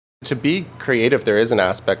To be creative, there is an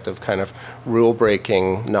aspect of kind of rule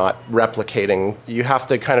breaking, not replicating. You have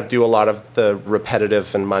to kind of do a lot of the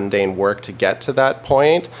repetitive and mundane work to get to that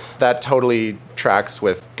point. That totally tracks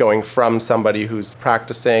with going from somebody who's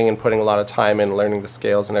practicing and putting a lot of time in, learning the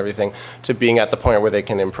scales and everything, to being at the point where they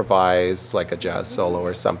can improvise like a jazz solo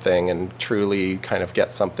or something and truly kind of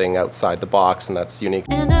get something outside the box, and that's unique.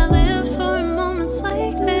 And I live for moments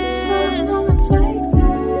like this.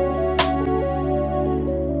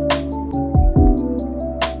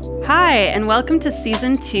 Hi, and welcome to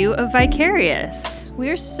Season 2 of Vicarious.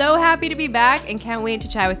 We're so happy to be back and can't wait to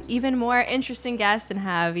chat with even more interesting guests and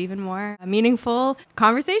have even more meaningful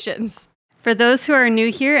conversations. For those who are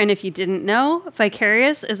new here, and if you didn't know,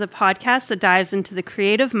 Vicarious is a podcast that dives into the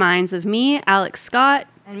creative minds of me, Alex Scott,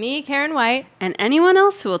 And me, Karen White. and anyone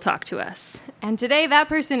else who will talk to us. And today that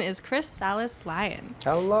person is Chris Sallis-Lyon.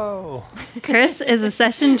 Hello. Chris is a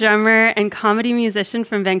session drummer and comedy musician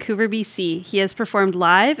from Vancouver, BC. He has performed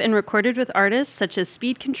live and recorded with artists such as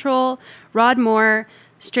Speed Control, Rod Moore,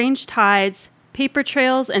 Strange Tides, Paper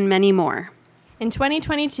Trails, and many more. In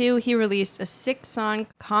 2022, he released a 6-song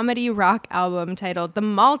comedy rock album titled The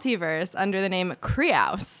Mall-tiverse under the name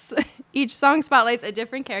Creouse. Each song spotlights a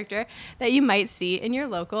different character that you might see in your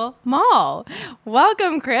local mall.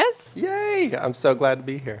 Welcome, Chris. Yay. I'm so glad to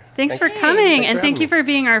be here. Thanks for coming, Thanks and for thank having you me. for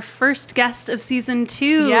being our first guest of Season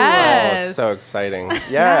 2. Yes. Oh, it's so exciting.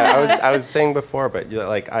 Yeah, I was saying before, but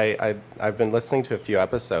I've been listening to a few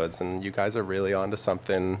episodes, and you guys are really onto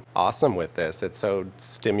something awesome with this. It's so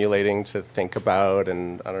stimulating to think about,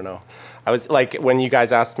 and I don't know. I was like, when you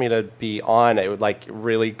guys asked me to be on, it would like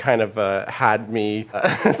really kind of had me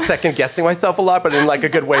second guessing myself a lot, but in like a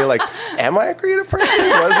good way. Like, am I a creative person?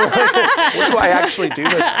 What do I actually do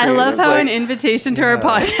that's creative? I love how an invitation to our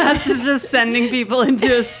podcast is just sending people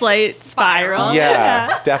into a slight spiral.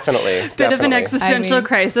 Yeah, definitely. Bit of an existential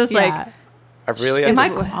crisis. Yeah. I really Am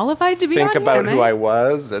had I to qualified to be think on about here? who I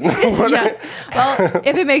was and what Yeah. Well,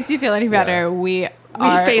 if it makes you feel any better, we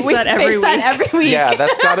face that every week. Yeah,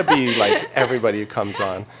 that's got to be like everybody who comes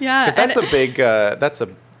on. Yeah, because that's a big, that's a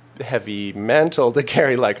heavy mantle to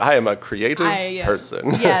carry. Like, I am a creative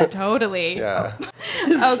person. Yeah, totally. Yeah.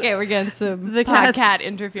 Okay, we're getting some The cats- podcat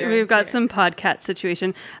interference. We've got here. some podcat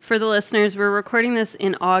situation. For the listeners, we're recording this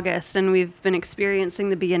in August, and we've been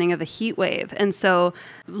experiencing the beginning of a heat wave. And so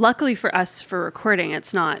luckily for us for recording,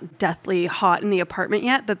 it's not deathly hot in the apartment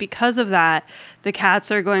yet. But because of that, the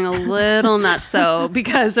cats are going a little nutso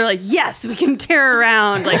because they're like, yes, we can tear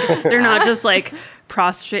around. Like, they're not just like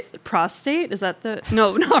prostate? Is that the...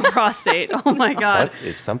 No, not prostate. Oh my God. That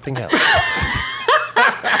is something else.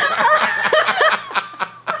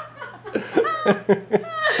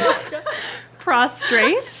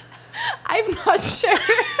 Prostrate? I'm not sure.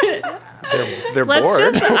 They're Let's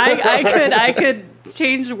bored. just, I could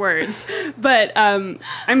change words, but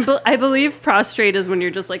I believe prostrate is when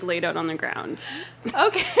you're just like laid out on the ground.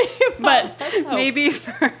 Okay, But let's hope. maybe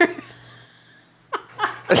for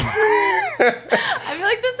I feel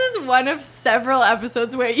like this is one of several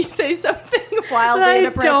episodes where you say something wildly I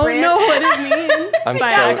inappropriate. don't know what it means I'm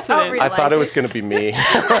by so- accident. I thought it was going to be me.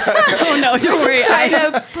 Oh no, don't worry. Trying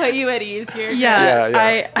to put you at ease here. Yeah,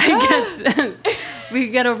 Yeah. I get we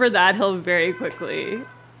get over that hill very quickly.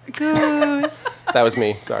 Goose. That was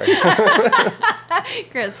me. Sorry.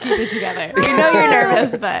 Chris, keep it together. We know you're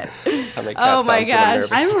nervous, but I make Oh cat my sounds when I'm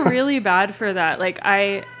gosh. nervous. I'm really bad for that. Like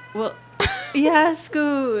yes,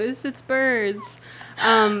 goose. It's birds.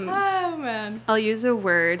 oh man. I'll use a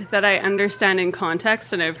word that I understand in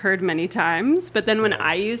context and I've heard many times, but then when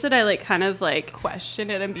I use it, I like kind of like Question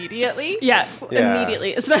it immediately. yeah, Yeah.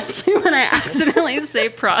 immediately, especially when I accidentally say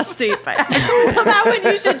prostate by accident. Well, that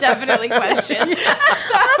one you should definitely question.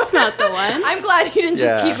 That's not the one. I'm glad you didn't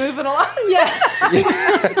just Yeah. keep moving along. Yeah.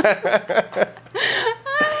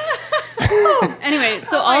 Anyway,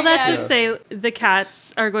 so all that God. to say, the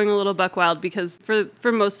cats are going a little buck wild because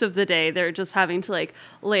for most of the day, they're just having to like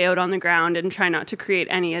lay out on the ground and try not to create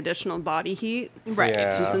any additional body heat. Right.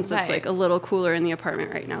 Yeah. Since it's like a little cooler in the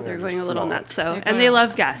apartment right now, they're going a little nuts. So, They're and going they a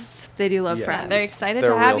love guests. They do love Yeah. friends. They're excited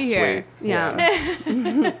They're to have real you here. sweet.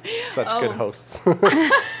 Yeah. Such good hosts.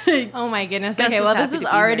 Oh my goodness. Gus Okay, is well, happy this has to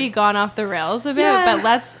be already here. gone off the rails a bit, Yeah. but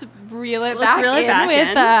let's reel it Let's back reel it in back with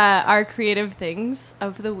in. our creative things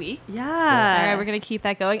of the week. Yeah. All right, we're going to keep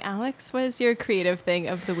that going. Alex, what is your creative thing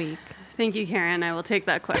of the week? Thank you, Karen. I will take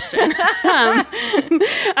that question.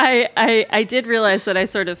 I did realize that I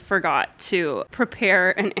sort of forgot to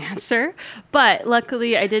prepare an answer, but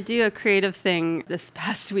luckily I did do a creative thing this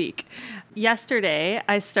past week. Yesterday,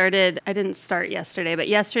 I didn't start yesterday, but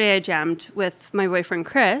yesterday I jammed with my boyfriend,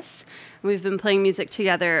 Chris. We've been playing music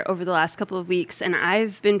together over the last couple of weeks, and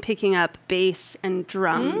I've been picking up bass and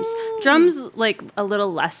drums. Drums, like, a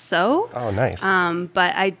little less so. Oh, nice.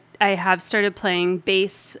 But I have started playing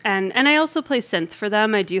bass, and I also play synth for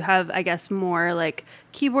them. I do have, I guess, more, like,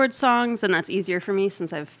 keyboard songs, and that's easier for me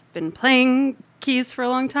since I've been playing keys for a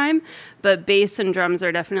long time. But bass and drums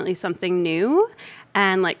are definitely something new.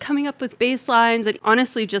 And like coming up with bass lines, and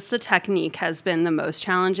honestly, just the technique has been the most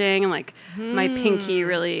challenging. And like my pinky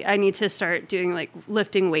really, I need to start doing like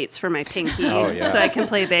lifting weights for my pinky so I can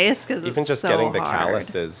play bass, because even just so getting the hard.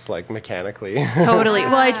 calluses like mechanically. Totally.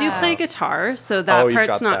 Well, I do play guitar, so that you've part's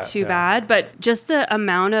got not that, too yeah. bad. But just the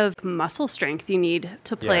amount of muscle strength you need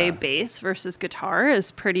to play bass versus guitar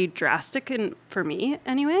is pretty drastic, and for me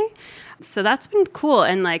anyway. So that's been cool.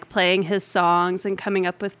 And like playing his songs and coming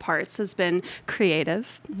up with parts has been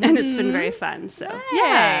creative, and it's been very fun. So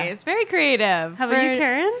Yeah, it's very creative. How about you,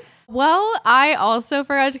 Karen? Well, I also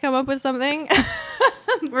forgot to come up with something.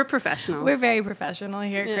 We're professionals. We're very professional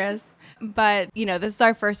here, Chris. But, you know, this is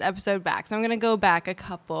our first episode back, so I'm going to go back a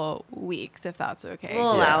couple weeks, if that's okay.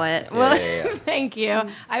 We'll allow it. Well, thank you.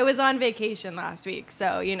 I was on vacation last week,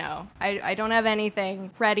 so, you know, I don't have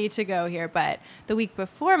anything ready to go here. But the week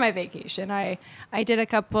before my vacation, I did a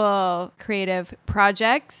couple creative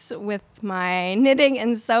projects with my knitting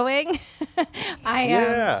and sewing.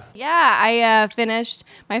 I finished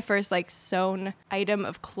my first, like, sewn item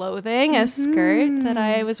of clothing, a skirt that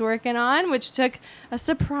I was working on, which took a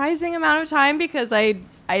surprising amount of time because I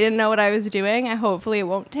didn't know what I was doing. Hopefully it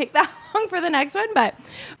won't take that long for the next one, but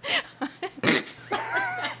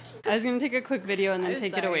I was going to take a quick video and then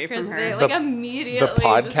take it away Chris, from they, her. like, immediately The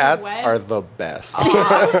podcasts just went are the best.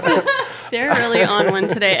 They're really on one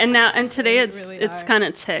today. And today They it's really it's are. kind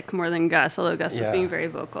of Tick more than Gus, although Gus was Yeah. being very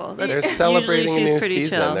vocal. They're celebrating a usually she's new pretty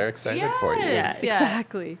season. chill. They're excited for you. Yeah, Yeah.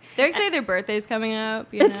 exactly. They're excited their birthday's coming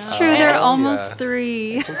up. You It's know? true. They're Oh, almost yeah.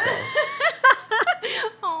 3. I can tell.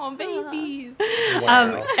 Oh, babies.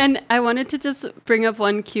 Wow. And I wanted to just bring up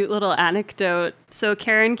one cute little anecdote. So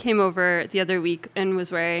Karen came over the other week and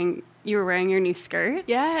you were wearing your new skirt.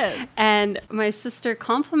 Yes. And my sister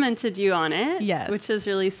complimented you on it. Yes. Which is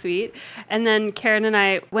really sweet. And then Karen and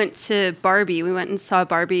I went to Barbie. We went and saw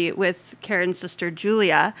Barbie with Karen's sister,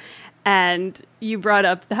 Julia. And you brought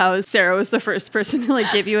up how Sarah was the first person to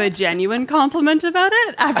like give you a genuine compliment about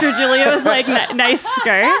it after Julia was like, nice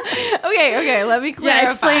skirt. Okay. Let me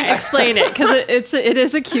clarify. Yeah, explain it, because it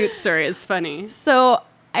is a cute story. It's funny. So,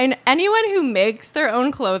 and anyone who makes their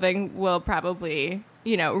own clothing will probably,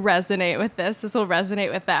 you know, resonate with this. This will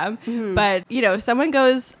resonate with them. But, you know, if someone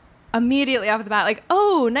goes immediately off the bat, like,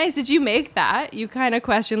 oh, nice, did you make that? You kind of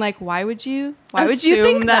question, like, why would you Assume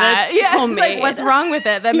think that that? it's It's homemade. like, what's wrong with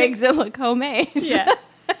it that makes it look homemade? Yeah.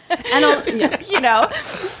 And You know?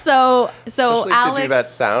 So Especially Alex. to do that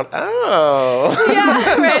sound. Oh.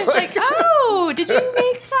 Yeah, right. It's like, oh, did you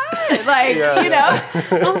make that? Like, Yeah, you yeah.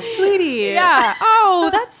 know? oh, sweetie. Yeah. Oh,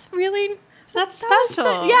 that's really... That's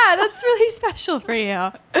special. Yeah, that's really special for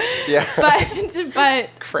you. Yeah. But so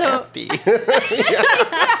Crafty.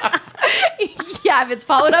 yeah, if it's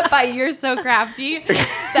followed up by "you're so crafty,"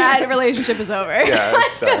 that relationship is over. Yeah,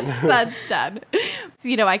 it's done. That's done. So,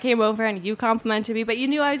 you know, I came over and you complimented me, but you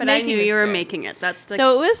knew I was But I making. knew this you were skirt. making it. That's the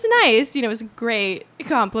So it was nice. You know, it was a great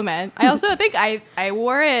compliment. I also think I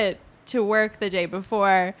wore it to work the day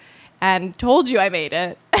before and told you I made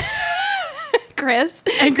it. Chris.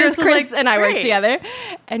 And Chris was Chris like, and I worked "Great." together.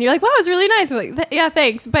 And you're like, wow, it's really nice. I'm like, yeah,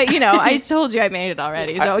 thanks. But, you know, I told you I made it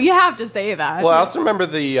already. So you have to say that. Well, I also remember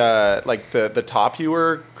the like the top you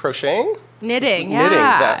were crocheting. Knitting, Knitting.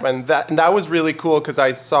 yeah. And that was really cool because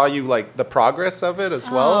I saw you like the progress of it as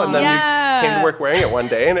well. And then Yeah. you came to work wearing it one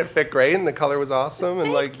day and it fit great and the color was awesome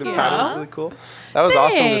and like the you. pattern was really cool. That was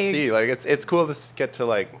awesome to see. Thanks. Like it's cool to get to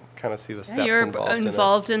like kind of see the steps You're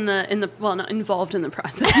involved in it. well, not involved in the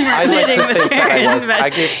process. I like knitting to with think that I Karen, was. but- I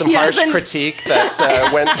gave some Yes, harsh and- critique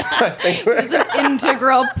that went. I think. It's an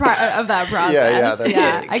integral part of that process. yeah, that's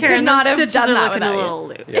Yeah, it. I Karen, could not those have stitches done are that looking a without you. little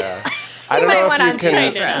loose. Yeah. I don't might know want if you on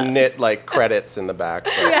can Pinterest. knit like credits in the back.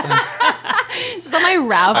 But Just on my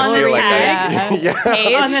Ravelry feel like that- yeah.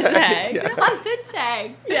 page. On the tag. Yeah. On the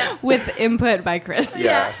tag. With input by Chris.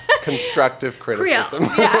 Yeah. Constructive criticism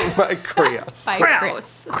by Krios. By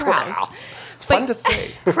Kraus. Kraus. It's fun to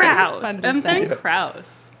say. Kraus. fun to I'm saying say. Kraus.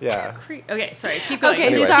 Yeah. Okay, sorry. Keep going. Okay,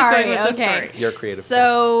 Anyway. Keep sorry. going with the Okay. story. Your creative.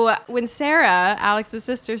 So when Sarah, Alex's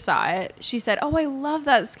sister, saw it, she said, "Oh, I love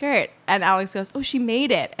that skirt." And Alex goes, "Oh, she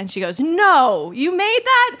made it." And she goes, "No, you made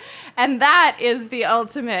that?" And that is the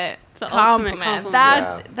ultimate the ultimate compliment.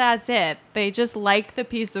 compliment. That's it. They just like the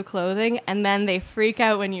piece of clothing, and then they freak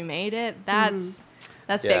out when you made it. That's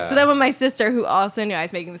big. Yeah. So then when my sister, who also knew I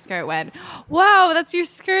was making the skirt, went, "Wow, that's your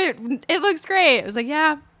skirt. It looks great." I was like,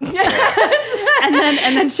 "Yeah." and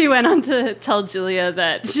then she went on to tell Julia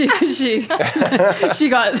that she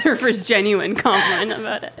got her first genuine compliment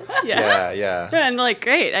about it. Yeah. And like,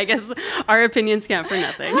 great. I guess our opinions count for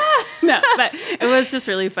nothing. No, but it was just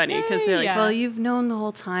really funny because they're like, Yeah. well, you've known the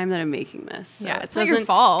whole time that I'm making this. So Yeah, it it's not your doesn't-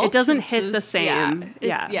 fault. It doesn't It's hit the just- same.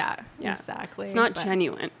 Yeah, exactly. It's not But-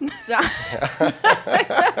 genuine. So-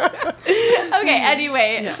 okay.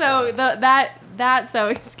 Anyway, so that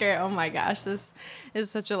sewing skirt. Oh my gosh, this is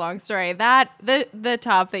such a long story. That the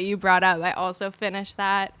top that you brought up, I also finished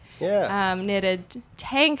that. Yeah. Knitted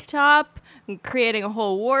tank top. I'm creating a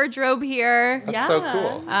whole wardrobe here. That's so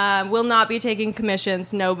cool. Will not be taking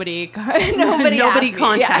commissions. Nobody asked me.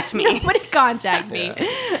 contact me. Nobody contact me.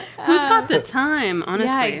 Who's got the time, honestly?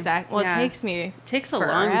 Yeah, exactly. Well, Yeah. it takes me Takes a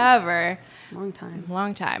forever. long time.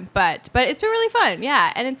 Long time, but it's been really fun.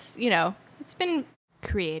 Yeah, and it's it's been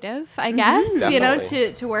creative, I guess.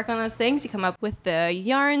 Definitely. To work on those things, you come up with the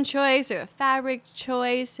yarn choice or the fabric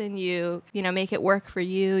choice, and you make it work for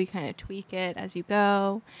you. You kind of tweak it as you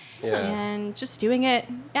go, and just doing it,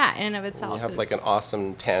 in and of itself. You have is- like an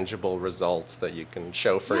awesome tangible results that you can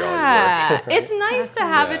show for all your yeah, work. it's nice to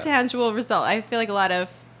have Yeah. a tangible result. I feel like a lot of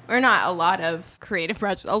creative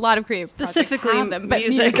projects Specifically have them, but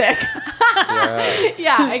music.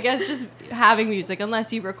 yeah, I guess just having music,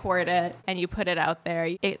 unless you record it and you put it out there,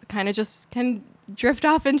 it kind of just can drift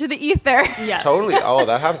off into the ether. Yeah. Totally. Oh,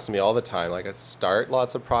 that happens to me all the time. Like I start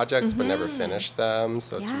lots of projects but never finish them,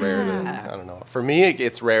 so it's rare to. I don't know. For me,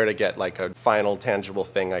 it's rare to get like a final tangible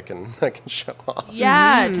thing I can show off.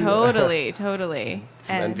 Yeah, totally.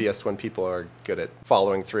 I'm envious when people are good at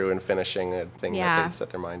following through and finishing a thing that Yeah. they set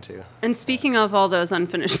their mind to. And speaking of all those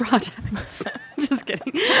unfinished projects, just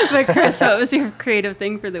kidding. But Chris, what was your creative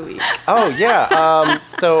thing for the week? Oh yeah.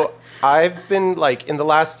 So I've been like in the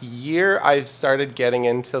last year I've started getting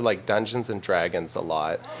into like Dungeons and Dragons a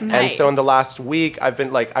lot. And so in the last week I've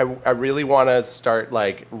been like I really want to start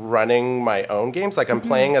like running my own games. Like I'm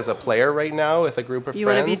playing as a player right now with a group of You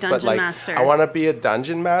wanna be friends, but dungeon like master. I want to be a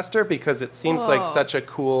dungeon master because it seems like such a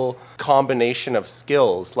cool combination of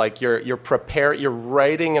skills. Like you're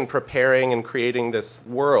writing and preparing and creating this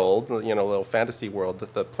world, little fantasy world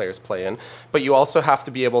that the players play in, but you also have to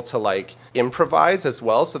be able to like improvise as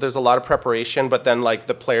well. So there's a lot of preparation, but then like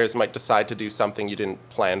the players might decide to do something you didn't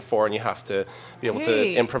plan for, and you have to be able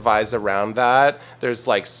to improvise around that. There's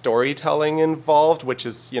like storytelling involved, which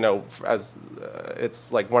is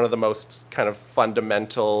it's like one of the most kind of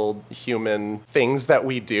fundamental human things that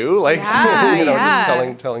we do, like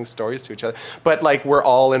just telling stories to each other. But like we're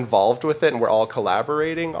all involved with it, and we're all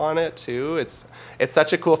collaborating on it too. It's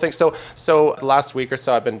such a cool thing. So last week or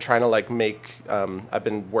so, I've been trying to like I've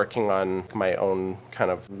been working on my own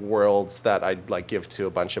kind of worlds that I'd like give to a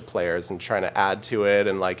bunch of players and trying to add to it,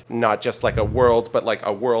 and like not just like a world, but like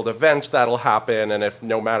a world event that'll happen, and if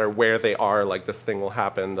no matter where they are, like this thing will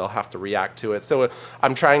happen, they'll have to react to it. So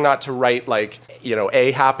I'm trying not to write like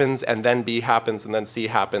A happens and then B happens and then C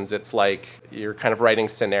happens. It's like you're kind of writing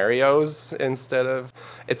scenarios instead of,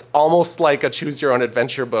 it's almost like a choose your own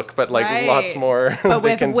adventure book, but like lots more. But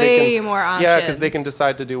with way more options. Yeah, because they can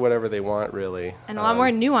decide to do whatever they want, really. And a lot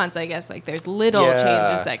more nuance, I guess. Like there's little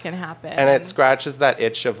changes that can happen. And it scratches that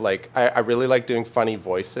itch of like, I really like doing funny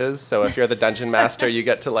voices. So if you're the dungeon master, you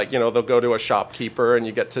get to like, they'll go to a shopkeeper and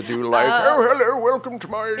you get to do like, oh, hello, welcome to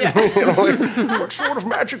my, like, what sort of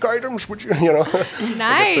magic items would you,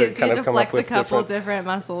 Nice. You kind get of to come flex up a with couple different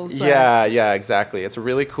muscles. So. Yeah, exactly. It's a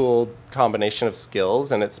really cool combination of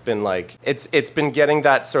skills, and it's been like it's been getting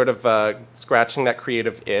that sort of scratching that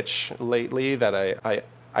creative itch lately that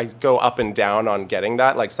I go up and down on getting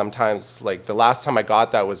that. Like sometimes, like the last time I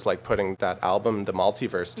got that was like putting that album, the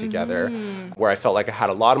Mall-tiverse, together, where I felt like I had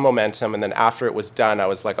a lot of momentum. And then after it was done, I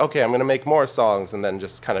was like, okay, I'm going to make more songs. And then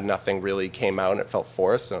just kind of nothing really came out, and it felt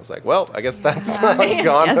forced. And I was like, well, I guess that's gone.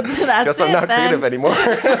 Guess I'm not creative anymore.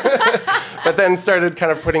 But then started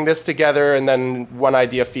kind of putting this together, and then one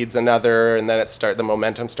idea feeds another, and then the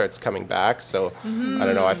momentum starts coming back. So I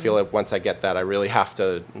don't know. I feel like once I get that, I really have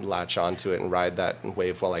to latch onto it and ride that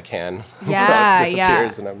wave while I can until it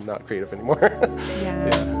disappears and I'm not creative anymore.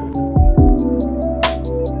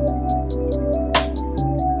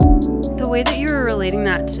 The way that you were relating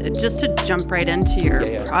that, just to jump right into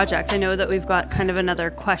your project, I know that we've got kind of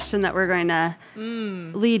another question that we're going to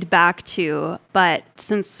lead back to, but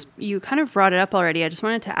since you kind of brought it up already, I just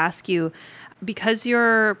wanted to ask you, because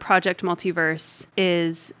your project Mall-tiverse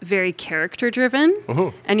is very character driven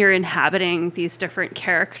and you're inhabiting these different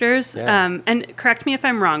characters, and correct me if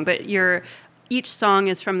I'm wrong, but each song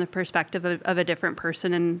is from the perspective of a different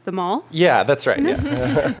person in the mall. Yeah, that's right.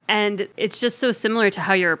 Yeah. And it's just so similar to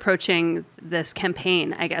how you're approaching this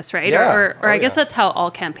campaign, I guess, right? Yeah. Or I guess that's how all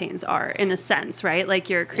campaigns are, in a sense, right? Like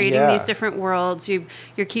you're creating these different worlds,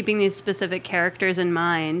 you're keeping these specific characters in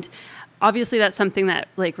mind. Obviously, that's something that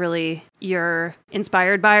like really you're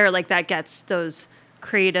inspired by, or like that gets those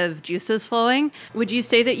creative juices flowing. Would you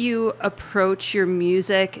say that you approach your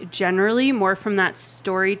music generally more from that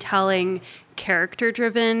storytelling,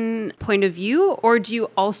 character-driven point of view, or do you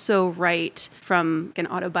also write from an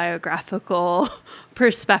autobiographical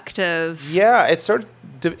perspective? Yeah, it's sort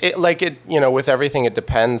of with everything it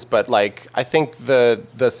depends, but like I think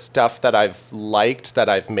the stuff that I've liked, that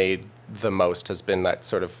I've made the most, has been that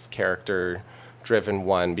sort of character-driven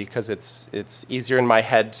one, because it's easier in my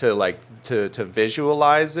head to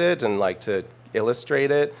visualize it and like to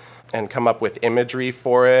illustrate it and come up with imagery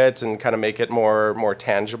for it and kind of make it more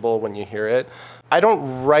tangible when you hear it. I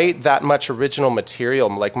don't write that much original material.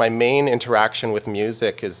 Like my main interaction with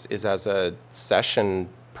music is as a session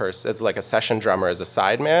person, as like a session drummer, as a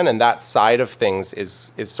sideman, and that side of things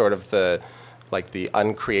is sort of the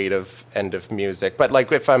uncreative end of music. But like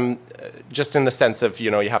if I'm just in the sense of,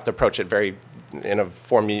 you have to approach it very in a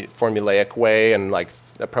formulaic way and like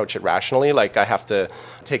approach it rationally. Like I have to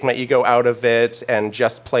take my ego out of it and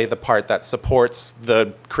just play the part that supports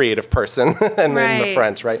the creative person and in the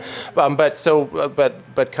front, right?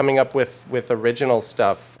 But coming up with original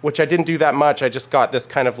stuff, which I didn't do that much. I just got this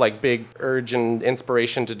kind of like big urge and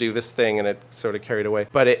inspiration to do this thing, and it sort of carried away.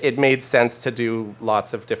 But it made sense to do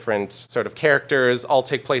lots of different sort of characters all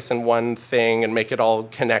take place in one thing and make it all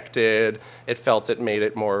connected. It made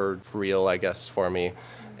it more real, I guess, for me.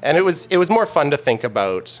 And it was more fun to think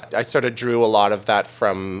about. I sort of drew a lot of that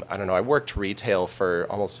from, I don't know, I worked retail for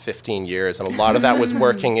almost 15 years, and a lot of that was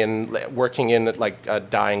working in like a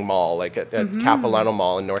dying mall, like at Capilano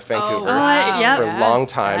Mall in North Vancouver for a long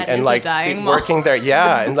time. And like working there,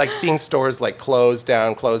 and like seeing stores like close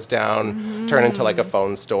down, turn into like a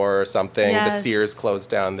phone store or something. The Sears closed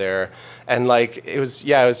down there. And like it was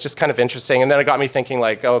just kind of interesting. And then it got me thinking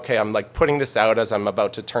like, okay, I'm like putting this out as I'm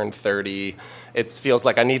about to turn 30. It feels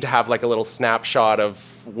like I need to have like a little snapshot of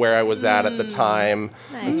where I was at the time.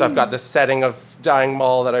 Nice. And so I've got this setting of dying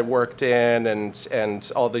mall that I worked in,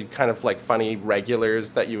 and all the kind of like funny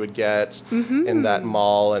regulars that you would get in that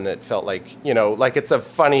mall. And it felt like, like it's a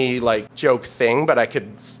funny like joke thing, but I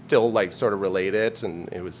could still like sort of relate it, and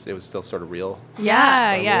it was still sort of real.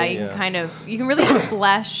 Yeah. You can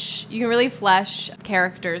really flesh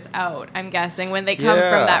characters out, I'm guessing, when they come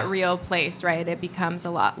from that real place, right? It becomes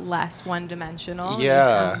a lot less one-dimensional.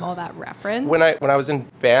 Yeah. All that reference. When I was in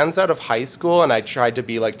bands out of high school and I tried to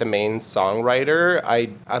be like the main songwriter,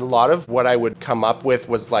 a lot of what I would come up with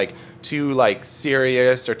was like too like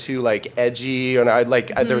serious or too like edgy, and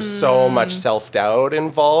there's so much self-doubt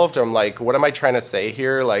involved. I'm like, what am I trying to say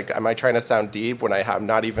here? Like, am I trying to sound deep when I have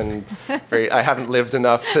not even I haven't lived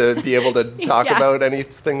enough to be able to talk about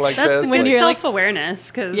anything like this? When you're self-awareness,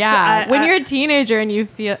 because when you're a teenager and you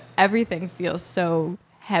feel everything feels so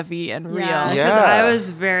heavy and real. Yeah, because I was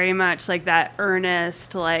very much like that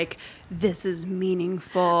earnest, like, this is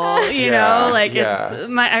meaningful, you know? Like,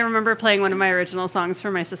 I remember playing one of my original songs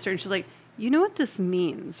for my sister, and she's like, you know what this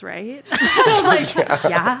means, right? I was like,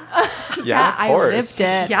 yeah, of course.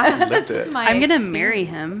 I lived it. Yeah, this is my I'm going to marry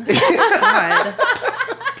him. God.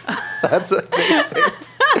 That's amazing.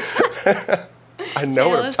 I know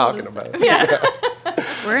what I'm talking about. Yeah.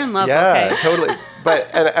 We're in love, okay. Totally.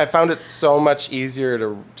 And I found it so much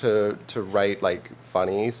easier to write like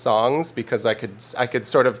funny songs, because I could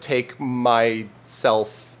sort of take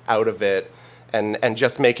myself out of it and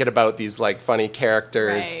just make it about these like funny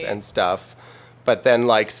characters and stuff, but then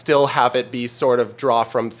like still have it be sort of draw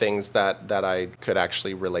from things that I could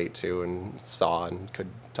actually relate to and saw and could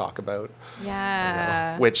talk about.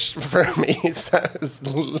 Yeah. Which for me is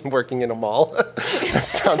working in a mall. That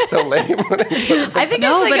sounds so lame. I think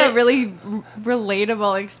it's like a really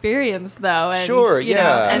relatable experience, though. And, you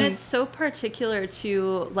know, and it's so particular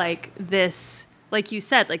to like this, like you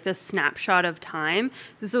said, like this snapshot of time.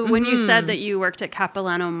 So when you said that you worked at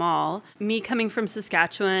Capilano Mall, me coming from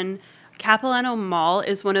Saskatchewan, Capilano Mall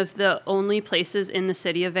is one of the only places in the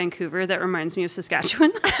city of Vancouver that reminds me of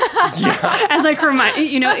Saskatchewan. And like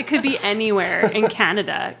it could be anywhere in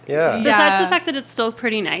Canada. Besides the fact that it's still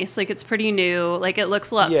pretty nice, like it's pretty new, like it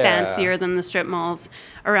looks a lot fancier than the strip malls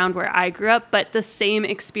around where I grew up, but the same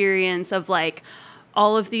experience of like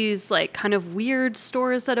all of these like kind of weird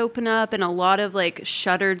stores that open up and a lot of like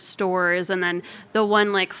shuttered stores, and then the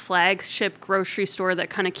one like flagship grocery store that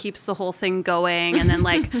kind of keeps the whole thing going, and then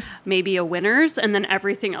like maybe a Winners, and then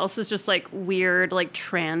everything else is just like weird, like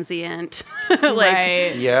transient. Like,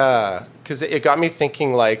 Right. Yeah, because it got me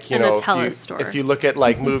thinking, like, you And the know, Telus store. if you look at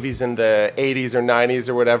like movies in the 80s or 90s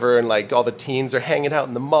or whatever, and like all the teens are hanging out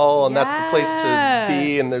in the mall, and that's the place Yeah. to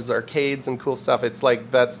be, and there's arcades and cool stuff. It's like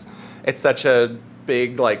it's such a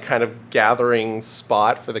big like kind of gathering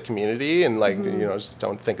spot for the community, and like you know, just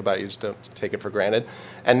don't think about it, you just don't take it for granted.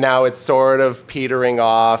 And now it's sort of petering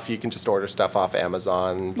off. You can just order stuff off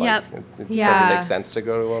Amazon. Like, Yep. it Yeah. doesn't make sense to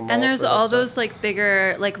go to a mall. and there's for that all stuff. those like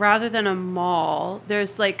bigger, like rather than a mall,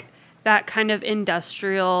 there's like that kind of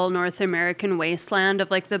industrial North American wasteland of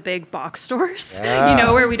like the big box stores, Yeah. you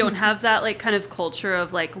know, where we don't have that like kind of culture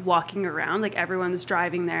of like walking around, like everyone's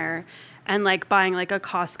driving there and like buying like a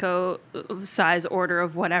Costco size order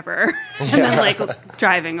of whatever and then like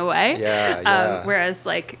driving away. Yeah. Whereas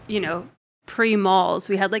like, you know, pre-malls,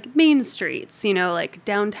 we had like main streets, you know, like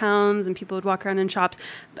downtowns, and people would walk around in shops.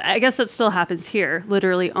 I guess that still happens here,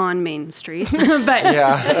 literally on Main Street. But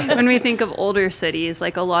Yeah. when we think of older cities,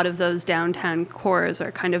 like a lot of those downtown cores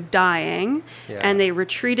are kind of dying, Yeah. and they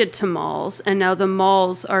retreated to malls, and now the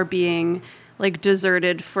malls are being like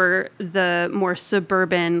deserted for the more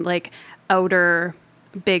suburban, like outer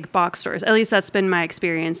big box stores. At least that's been my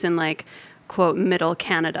experience in like, quote, middle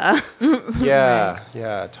Canada.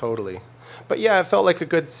 Yeah, totally. But yeah, it felt like a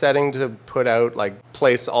good setting to put out, like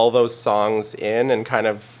place all those songs in, and kind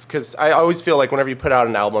of, because I always feel like whenever you put out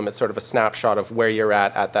an album, it's sort of a snapshot of where you're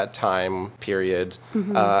at that time period.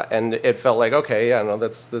 And it felt like, okay, yeah, no,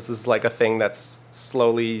 this is like a thing that's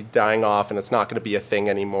slowly dying off, and it's not going to be a thing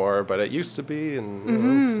anymore, but it used to be, and you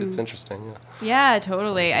know, it's interesting. Yeah. Yeah,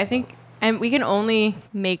 totally. I think, and we can only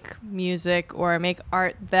make music or make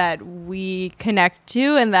art that we connect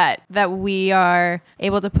to, and that we are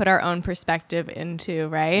able to put our own perspective into,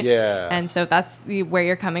 right? Yeah. And so that's where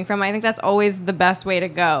you're coming from. I think that's always the best way to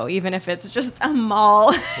go, even if it's just a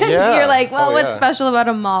mall. And Yeah. you're like, well, Oh, what's yeah. special about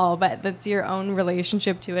a mall? But that's your own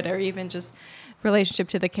relationship to it, or even just relationship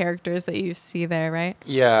to the characters that you see there, right?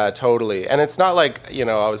 Yeah, totally. And it's not like, you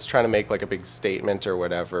know, I was trying to make like a big statement or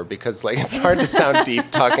whatever, because like it's hard to sound deep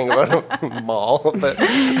talking about a mall, but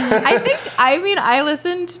I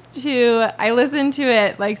listened to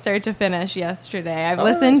it like start to finish yesterday. I've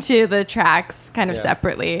listened to the tracks kind of Yeah.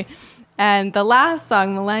 separately. And the last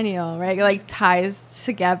song, Millennial, right, like ties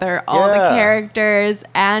together all the Yeah. characters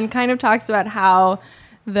and kind of talks about how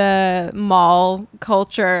the mall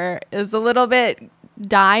culture is a little bit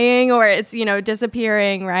dying, or it's, you know,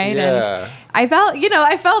 disappearing, right? Yeah. And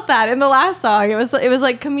I felt that in the last song. It was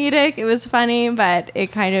like comedic, it was funny, but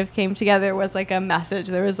it kind of came together. It was like a message.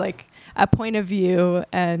 There was like a point of view,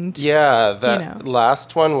 and yeah, that you know.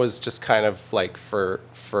 last one was just kind of like for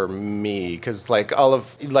me, because like all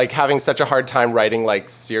of like having such a hard time writing like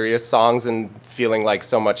serious songs, and feeling like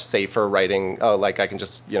so much safer writing, like I can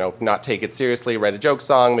just, you know, not take it seriously, write a joke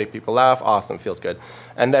song, make people laugh, awesome, feels good.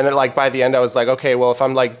 And then like by the end I was like, okay, well, if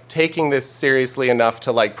I'm like taking this seriously enough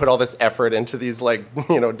to like put all this effort into these like,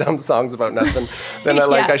 you know, dumb songs about nothing, then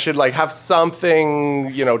Yeah. I should like have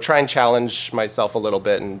something, you know, try and challenge myself a little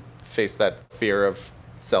bit and face that fear of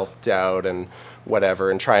self-doubt and whatever,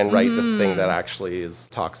 and try and write this thing that actually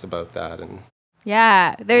talks about that and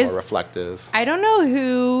yeah, there's more reflective. I don't know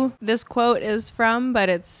who this quote is from, but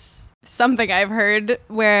it's something I've heard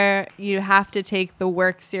where you have to take the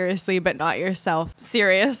work seriously, but not yourself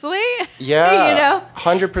seriously. Yeah, you know?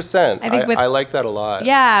 100%. I think I like that a lot.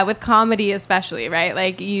 Yeah, with comedy especially, right?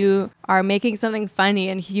 Like you are making something funny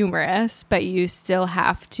and humorous, but you still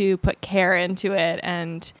have to put care into it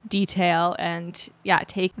and detail and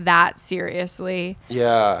take that seriously.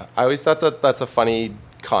 Yeah, I always thought that that's a funny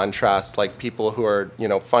contrast, like people who are, you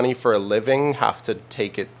know, funny for a living have to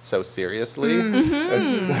take it so seriously.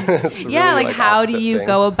 It's really, Yeah, like how do opposite you thing.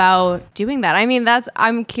 go about doing that? I mean,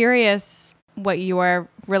 I'm curious what your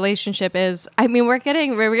relationship is. I mean, we're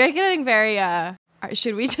getting very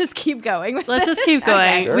should we just keep going with Let's this? just keep going.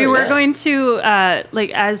 Okay. Sure, We were yeah. going to,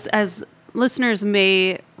 like, as listeners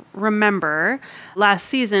may remember, last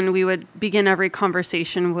season we would begin every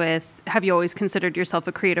conversation with, have you always considered yourself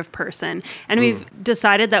a creative person? And we've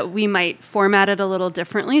decided that we might format it a little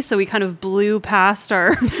differently. So we kind of blew past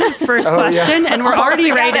our first question, and we're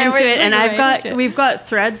already right Altogether, into we're it. just And like right into it. we've got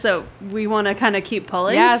threads that we want to kind of keep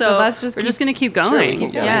pulling. Yeah, so let's just we're keep- just going to keep Sure, going.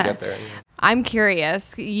 we can get there. I'm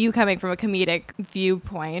curious, you coming from a comedic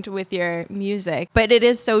viewpoint with your music, but it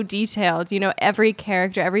is so detailed. You know, every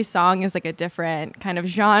character, every song is like a different kind of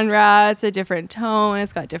genre. It's a different tone.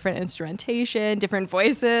 It's got different instrumentation, different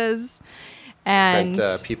voices. And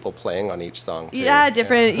different people playing on each song too.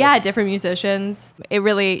 Different musicians. It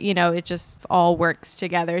really, you know, it just all works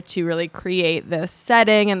together to really create the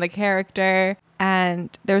setting and the character. And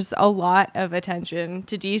there's a lot of attention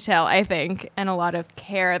to detail, I think, and a lot of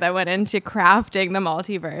care that went into crafting the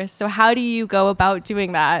Mall-tiverse. So how do you go about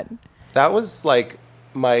doing that? That was like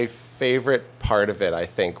my favorite part of it, I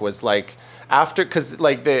think, was like after, because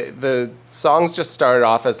like the songs just started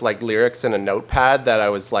off as like lyrics in a notepad that I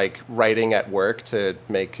was like writing at work to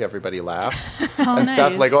make everybody laugh and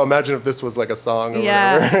stuff. Like, oh, imagine if this was like a song or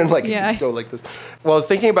whatever, and like it could go like this. Well, I was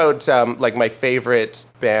thinking about like my favorite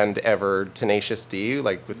band ever, Tenacious D,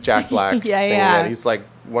 like with Jack Black singing it. He's like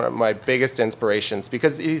one of my biggest inspirations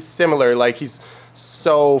because he's similar. Like he's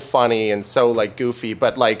so funny and so like goofy,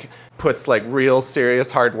 but like puts like real serious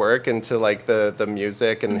hard work into like the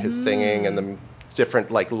music and his singing and the different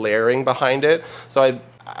like layering behind it. So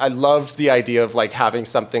I loved the idea of like having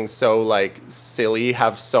something so like silly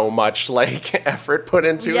have so much like effort put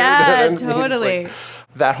into it. Yeah, totally. Like,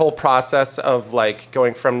 that whole process of like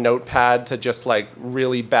going from Notepad to just like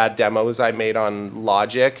really bad demos I made on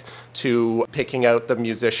Logic to picking out the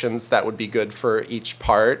musicians that would be good for each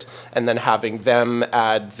part and then having them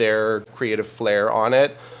add their creative flair on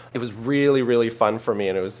it. It was really, really fun for me,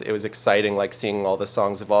 and it was exciting, like seeing all the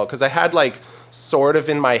songs evolve, because I had like sort of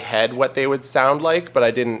in my head what they would sound like, but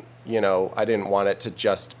I didn't want it to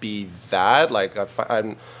just be that. Like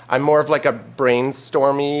I'm more of like a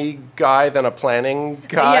brainstormy guy than a planning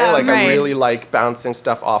guy. I really like bouncing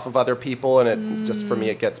stuff off of other people, and it just for me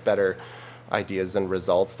it gets better ideas and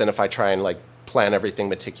results than if I try and like plan everything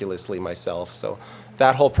meticulously myself. So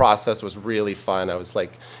that whole process was really fun. I was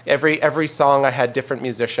like, every song I had different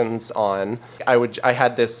musicians on. I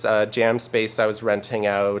had this jam space I was renting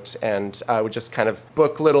out, and I would just kind of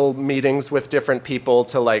book little meetings with different people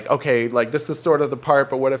to like, okay, like this is sort of the part,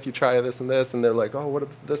 but what if you try this and this? And they're like, oh, what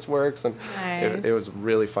if this works? And it was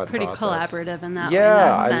really fun. Pretty process. Collaborative in that. Yeah, in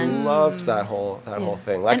that I sense. loved that whole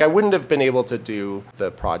thing. Like I wouldn't have been able to do the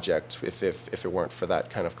project if it weren't for that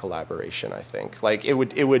kind of collaboration. I think like it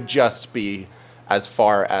would just be as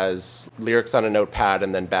far as lyrics on a notepad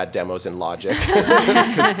and then bad demos in Logic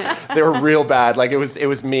because they were real bad. Like it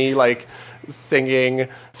was me like singing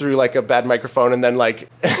through like a bad microphone and then like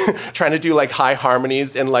trying to do like high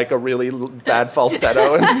harmonies in like a really bad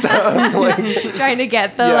falsetto and stuff. Like trying to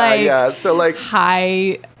get the so like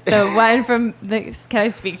high. The one from the. Can I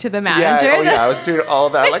speak to the manager? I was doing all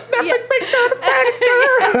that, like,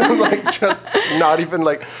 like just not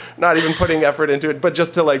even putting effort into it, but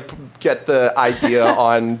just to like get the idea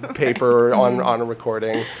on paper on a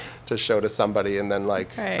recording to show to somebody, and then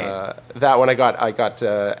like that one I got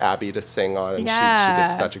Abby to sing on, and she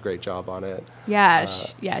did such a great job on it.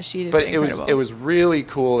 She did. But it was really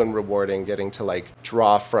cool and rewarding getting to like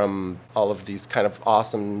draw from all of these kind of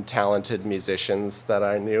awesome, talented musicians that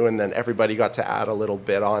I knew, and then everybody got to add a little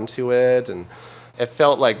bit onto it, and it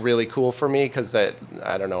felt like really cool for me because I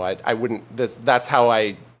don't know, I wouldn't. That's how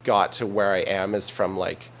I got to where I am, is from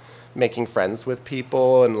like making friends with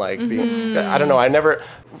people and like being, I don't know, I never,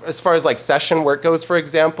 as far as like session work goes, for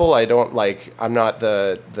example, I'm not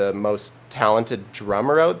the most talented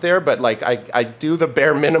drummer out there, but like I do the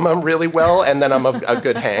bare minimum really well, and then I'm a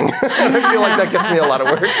good hang. And I feel like that gets me a lot of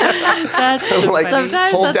work. That's like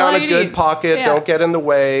sometimes hold that's down all a you good need. pocket, don't get in the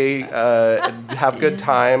way, have good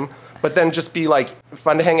time. But then just be like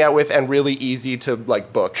fun to hang out with and really easy to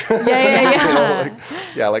like book. You know,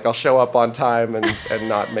 like I'll show up on time and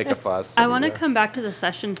not make a fuss. I want to come back to the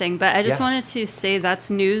session thing, but I just wanted to say that's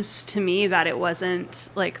news to me that it wasn't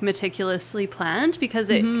like meticulously planned, because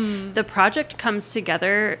the project comes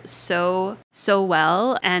together so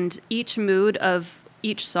well, and each mood of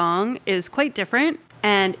each song is quite different,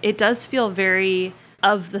 and it does feel very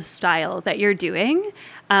of the style that you're doing.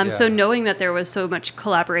 So knowing that there was so much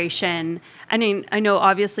collaboration, I mean, I know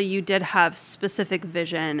obviously you did have specific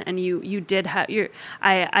vision, and you did have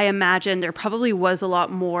I imagine there probably was a lot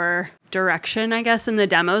more direction, I guess, in the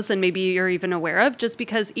demos than maybe you're even aware of, just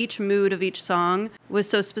because each mood of each song was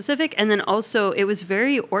so specific, and then also it was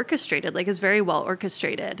very orchestrated, like it's very well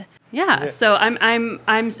orchestrated. Yeah. So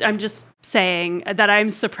I'm just saying that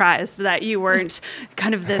I'm surprised that you weren't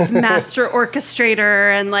kind of this master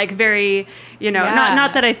orchestrator and like very,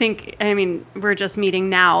 not that I mean, we're just meeting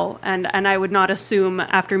now and I would not assume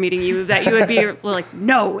after meeting you that you would be like,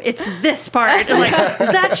 no, it's this part. And like,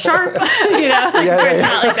 is that sharp? It's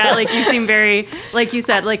not like that. Like you seem very, like you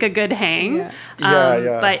said, like a good hang.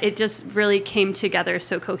 But it just really came together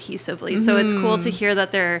so cohesively. So it's cool to hear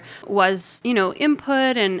that there was,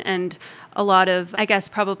 input and a lot of, I guess,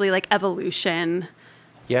 probably like evolution.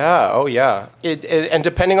 Yeah. Oh, yeah. And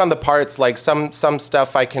depending on the parts, like some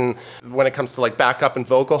stuff I can, when it comes to like backup and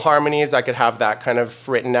vocal harmonies, I could have that kind of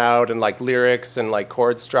written out and like lyrics and like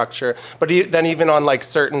chord structure. But then even on like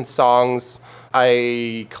certain songs,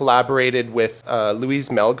 I collaborated with Louise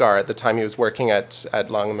Melgar at the time he was working at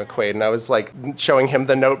Long & McQuaid, and I was like showing him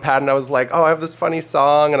the notepad, and I was like, oh, I have this funny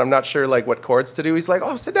song, and I'm not sure like what chords to do. He's like,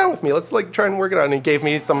 oh, sit down with me, let's like try and work it out. And he gave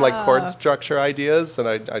me some like chord structure ideas, and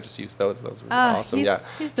I just used those. Those were awesome.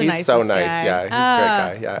 He's the he's so nice. guy. Yeah, he's a great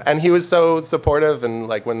guy. Yeah, and he was so supportive, and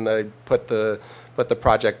like when I put the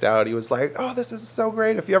project out, he was like, oh, this is so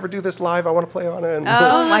great. If you ever do this live, I want to play on it. And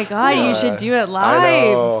oh my God, you should do it live. I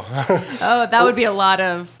know. Oh, that would be a lot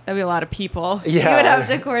of people. Yeah. You would have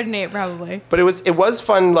to coordinate probably. But it was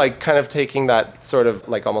fun, like kind of taking that sort of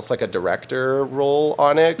like almost like a director role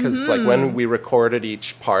on it, because like when we recorded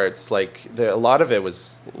each parts, like a lot of it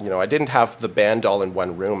was, I didn't have the band all in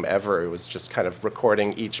one room ever. It was just kind of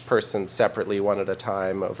recording each person separately, one at a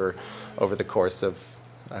time over the course of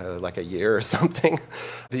like a year or something.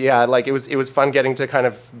 But yeah, like it was fun getting to kind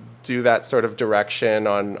of do that sort of direction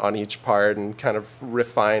on each part and kind of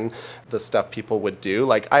refine the stuff people would do.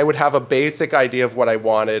 Like I would have a basic idea of what I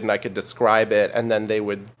wanted and I could describe it, and then they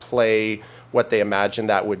would play what they imagined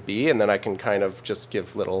that would be, and then I can kind of just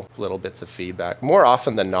give little bits of feedback. More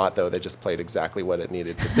often than not, though, they just played exactly what it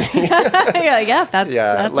needed to be.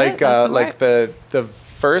 That's like it. like the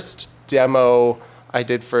first demo I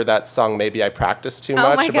did for that song, Maybe I Practiced Too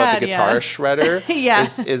Much, about the guitar shredder,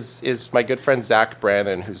 is my good friend Zach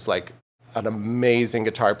Brannon, who's like an amazing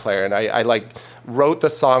guitar player. And I like wrote the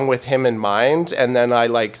song with him in mind, and then I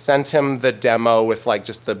like sent him the demo with like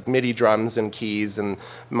just the MIDI drums and keys and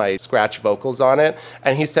my scratch vocals on it,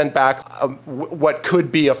 and he sent back what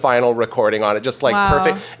could be a final recording on it, just like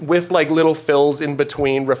perfect, with like little fills in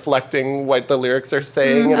between reflecting what the lyrics are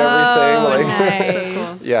saying and everything. Like, nice. So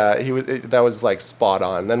cool. Yeah, that was like spot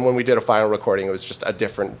on. Then when we did a final recording, it was just a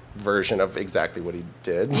different version of exactly what he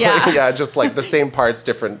did. Yeah. Just like the same parts,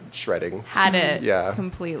 different shredding. Had it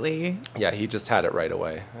completely. Yeah, he just had it right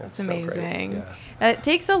away. It's amazing. So great. Yeah. It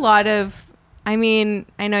takes a lot of, I mean,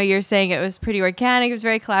 I know you're saying it was pretty organic, it was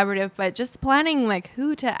very collaborative, but just planning like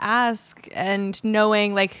who to ask and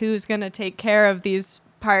knowing like who's going to take care of these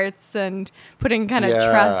parts and putting kind of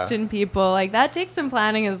trust in people, like that takes some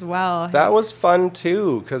planning as well. That was fun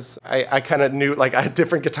too, because I kind of knew like I had a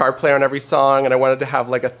different guitar player on every song, and I wanted to have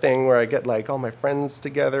like a thing where I get like all my friends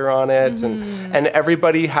together on it, and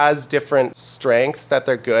everybody has different strengths that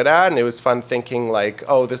they're good at, and it was fun thinking like,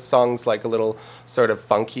 oh, this song's like a little sort of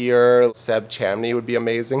funkier. Seb Chamney would be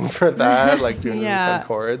amazing for that, like doing really fun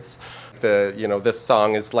chords. This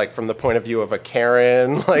song is like from the point of view of a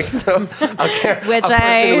Karen, like so a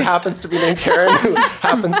person who happens to be named Karen, who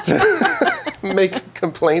happens to make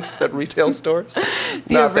complaints at retail stores.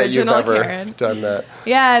 Not that you've ever done that.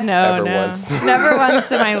 Yeah, no. Once. Never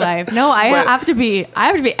once in my life. No, I have to be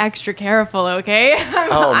extra careful, okay?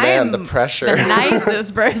 I'm the pressure. The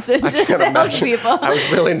nicest person to sales people. I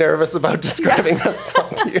was really nervous about describing that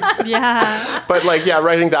song to you. Yeah. But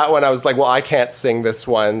writing that one, I was like, well, I can't sing this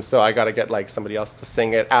one, so I got to get like somebody else to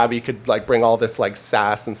sing it. Abby could like bring all this like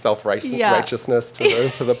sass and self-righteousness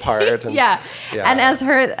to the part. And, And as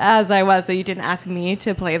hurt as I was that you didn't ask me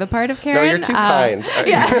to play the part of Karen. No, you're too kind.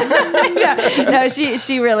 No,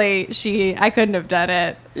 she really, I couldn't have done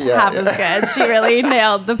it half as good. She really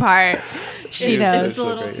nailed the part. She knows. It's a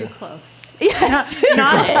little too close. Yes.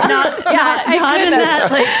 Not in that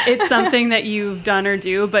like it's something that you've done or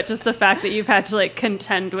do, but just the fact that you've had to like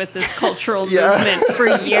contend with this cultural movement for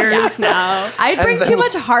years now. I'd bring too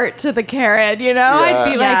much heart to the Karen,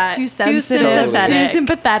 I'd be like too sensitive, too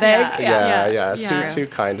sympathetic. Too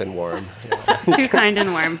kind and warm. Too kind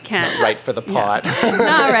and warm. Can't. Right for the pot.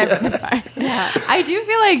 Not right for the pot. Yeah. I do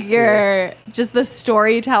feel like you're just the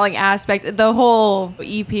storytelling aspect, the whole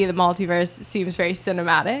EP, the Mall-tiverse, seems very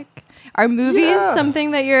cinematic. Are movies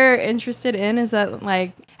something that you're interested in? Is that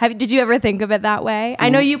like, did you ever think of it that way? I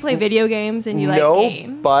know you play video games and you like games.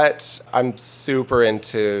 No, but I'm super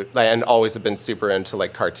into, and always have been super into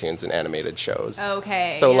like cartoons and animated shows.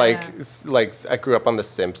 Okay. So like I grew up on The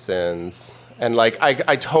Simpsons, And like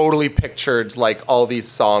I totally pictured like all these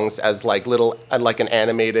songs as like little like an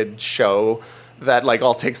animated show that like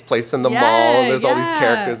all takes place in the mall. There's all these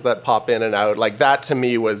characters that pop in and out. Like that to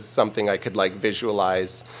me was something I could like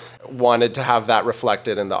visualize. Wanted to have that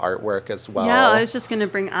reflected in the artwork as well. Yeah, I was just going to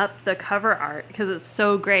bring up the cover art because it's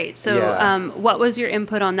so great. So what was your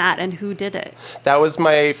input on that and who did it? That was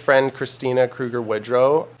my friend Christina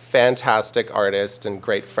Kruger-Woodrow, fantastic artist and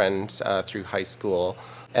great friend through high school.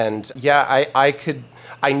 And yeah,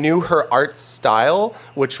 I knew her art style,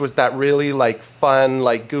 which was that really like fun,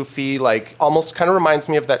 like goofy, like almost kind of reminds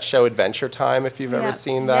me of that show Adventure Time, if you've ever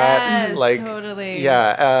seen that. Yes, like, totally.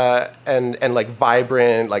 Yeah, and like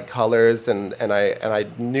vibrant like colors, and I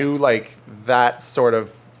knew like that sort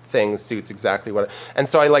of thing suits exactly what. And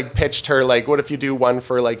so I like pitched her like, what if you do one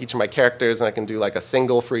for like each of my characters, and I can do like a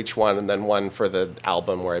single for each one, and then one for the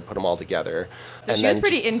album where I put them all together. So and she was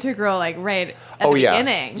pretty integral, like right at the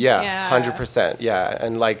beginning. Yeah, 100%. Yeah,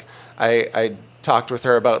 and like I talked with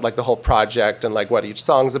her about like the whole project and like what each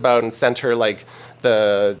song's about, and sent her like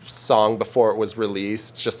the song before it was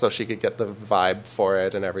released, just so she could get the vibe for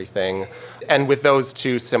it and everything. And with those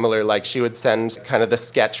two similar, like she would send kind of the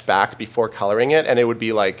sketch back before coloring it, and it would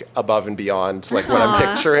be like above and beyond like what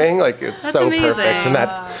I'm picturing. Like it's That's so amazing. perfect, and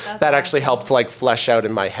that actually helped like flesh out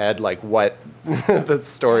in my head like what the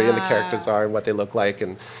story and the characters are and what they look like,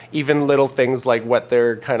 and even little things like what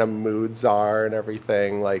their kind of moods are and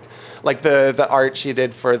everything. Like the art she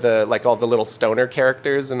did for the like all the little stoner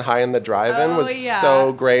characters in High in the Drive-In was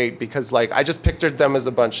so great, because like I just pictured them as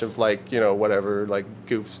a bunch of like, you know, whatever, like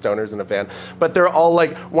goof stoners in a van, but they're all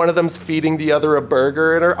like, one of them's feeding the other a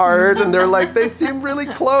burger in her art, and they're like, they seem really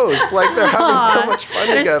close, like they're having so much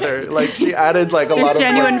fun together. Like she added like a lot of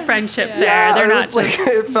genuine like, friendship there. yeah, They're it not was like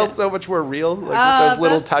it felt so much more real, like with those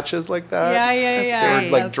little touches like that. Yeah. They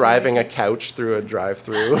were like driving a couch through a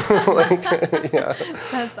drive-through. Like, yeah.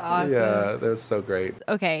 That's awesome. Yeah, that was so great.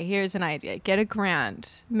 Okay, here's an idea. Get a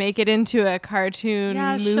grant. Make it into a cartoon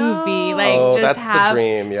movie. show. Like Oh, just that's have the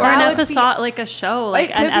dream. Yeah. Or an That would be- episode, like a show, like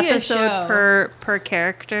It an could be a episode show. per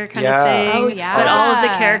character kind Yeah. of thing. Oh, yeah. But all of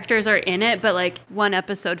the characters are in it, but like one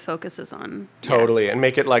episode focuses on. Totally, and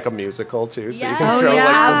make it like a musical too, so you Yeah. can Oh, throw yeah.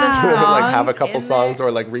 like, Have the like have a songs couple in songs there.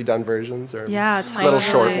 or like redone versions or Yeah, little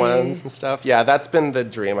short totally. ones and stuff. Yeah, that's been the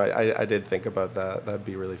dream. I did think about that. That'd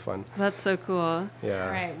be really fun. That's so cool. Yeah.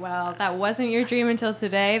 All right, well, that wasn't your dream until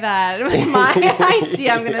today. That was my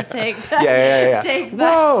idea. I'm going to take that. Yeah. Take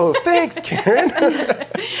that. Whoa, thanks, Karen.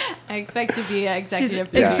 I expect to be an executive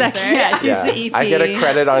Yeah. producer. She's the EP. I get a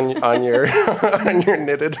credit on your on your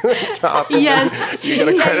knitted top. And Yes. you get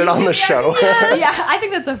a credit on the show. Yeah, I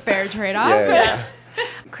think that's a fair trade-off. Yeah.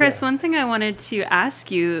 Chris, one thing I wanted to ask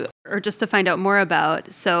you, or just to find out more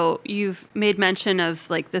about, so you've made mention of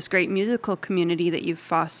like this great musical community that you've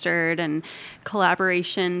fostered and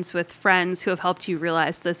collaborations with friends who have helped you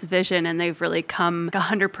realize this vision, and they've really come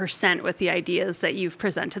 100% with the ideas that you've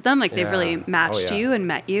presented them. Like they've really Yeah. matched Oh, yeah. you and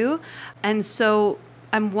met you. And so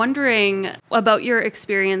I'm wondering about your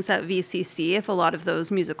experience at VCC, if a lot of those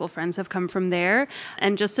musical friends have come from there,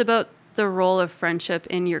 and just about the role of friendship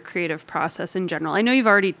in your creative process in general. I know you've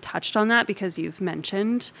already touched on that because you've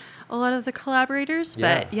mentioned a lot of the collaborators,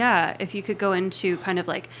 but yeah, if you could go into kind of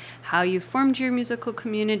like how you formed your musical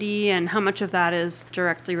community and how much of that is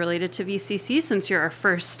directly related to VCC, since you're our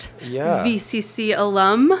first VCC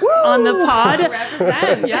alum on the pod.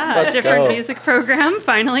 Represent. Yeah, Let's a different go. music program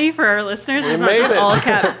finally for our listeners. It's not made just it. all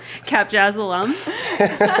Cap Jazz alum.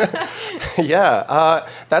 Yeah,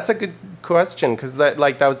 that's a good question, because that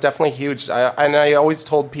was definitely huge. I always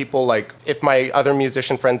told people, like, if my other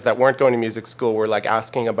musician friends that weren't going to music school were like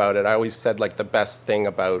asking about it, I always said like the best thing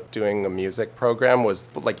about doing a music program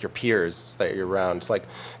was like your peers that you're around, like,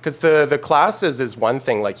 because the classes is one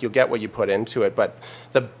thing, like you'll get what you put into it, but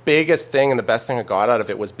the biggest thing and the best thing I got out of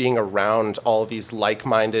it was being around all these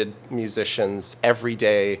like-minded musicians every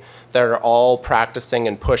day that are all practicing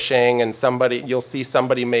and pushing, and you'll see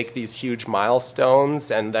somebody make these huge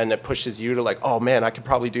milestones, and then it pushes you to like, oh man, I could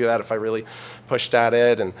probably do that if I really pushed at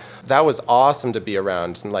it. And that was awesome to be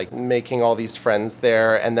around, and like making all these friends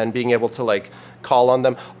there, and then being able to like call on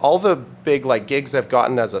them. All the big like gigs I've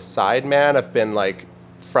gotten as a sideman have been like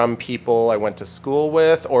from people I went to school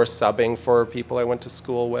with or subbing for people I went to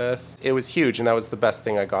school with. It was huge, and that was the best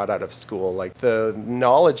thing I got out of school. Like the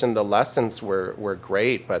knowledge and the lessons were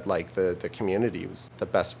great, but like the community was the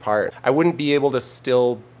best part. I wouldn't be able to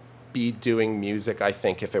still be doing music, I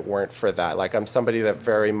think, if it weren't for that. Like I'm somebody that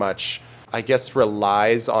very much, I guess,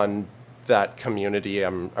 relies on that community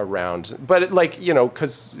I'm around. But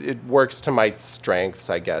because it works to my strengths,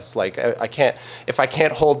 I guess. Like I can't, if I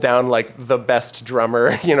can't hold down like the best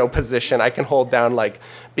drummer, position, I can hold down like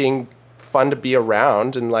being fun to be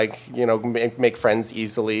around and like, make friends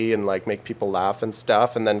easily and like make people laugh and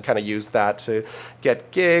stuff, and then kind of use that to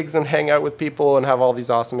get gigs and hang out with people and have all these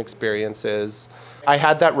awesome experiences. I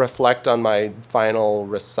had that reflect on my final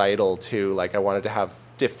recital too. Like I wanted to have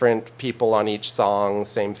different people on each song,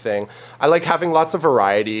 same thing. I like having lots of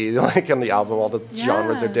variety, like on the album, all the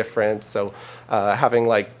genres are different. So having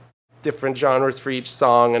like different genres for each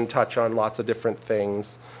song and touch on lots of different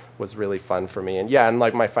things was really fun for me. And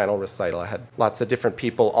like my final recital, I had lots of different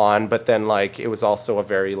people on, but then like it was also a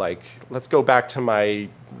very like, let's go back to my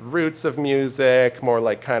roots of music, more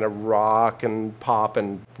like kind of rock and pop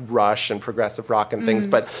and Rush and progressive rock and things.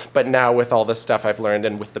 But now with all the stuff I've learned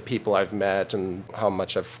and with the people I've met and how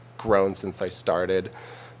much I've grown since I started,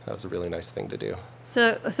 that was a really nice thing to do.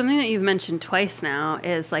 So something that you've mentioned twice now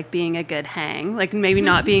is like being a good hang, like maybe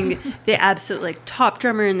not being the absolute like top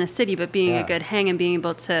drummer in the city, but being a good hang and being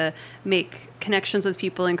able to make connections with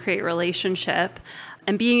people and create relationship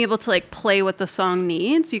and being able to like play what the song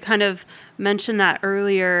needs. You kind of mentioned that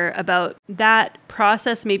earlier about that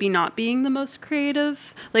process maybe not being the most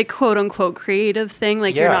creative, like quote unquote creative thing.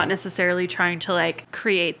 Like you're not necessarily trying to like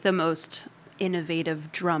create the most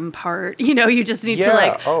innovative drum part, you just need to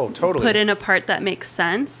like put in a part that makes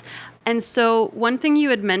sense. And so one thing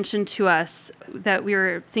you had mentioned to us that we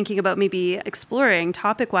were thinking about maybe exploring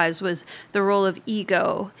topic-wise was the role of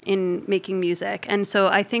ego in making music. And so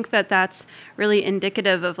I think that that's really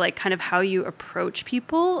indicative of like kind of how you approach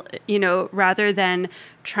people, rather than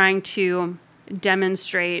trying to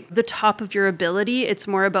demonstrate the top of your ability. It's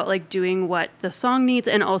more about like doing what the song needs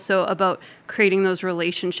and also about creating those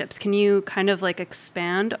relationships. Can you kind of like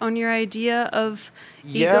expand on your idea of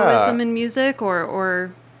egoism in music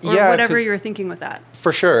or whatever you're thinking with that?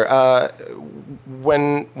 For sure.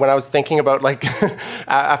 When I was thinking about like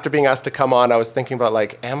after being asked to come on, I was thinking about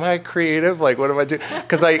like, am I creative? Like, what do I do?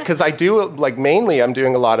 Because I do like mainly I'm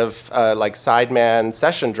doing a lot of like sideman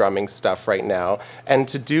session drumming stuff right now, and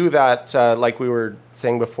to do that, like we were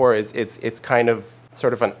saying before, it's kind of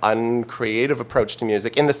sort of an uncreative approach to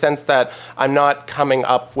music in the sense that I'm not coming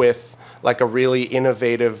up with like a really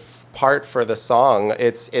innovative part for the song.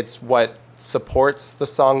 It's what supports the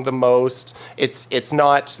song the most. It's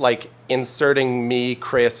not like inserting me,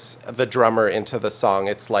 Chris, the drummer, into the song.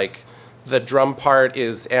 It's like the drum part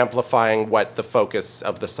is amplifying what the focus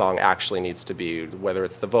of the song actually needs to be, whether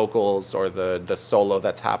it's the vocals or the solo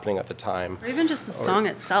that's happening at the time. Or even just the song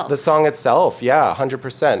itself. The song itself, yeah,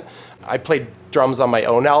 100%. I played drums on my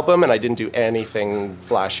own album, and I didn't do anything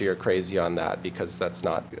flashy or crazy on that because that's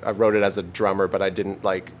not, I wrote it as a drummer, but I didn't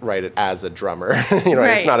like write it as a drummer.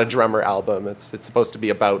 Right. It's not a drummer album. It's supposed to be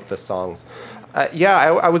about the songs.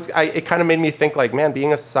 It kind of made me think like, man,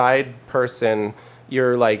 being a side person,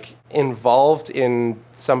 you're like involved in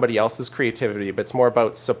somebody else's creativity, but it's more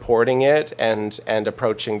about supporting it and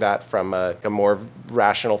approaching that from a more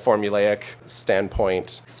rational, formulaic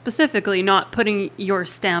standpoint. Specifically, not putting your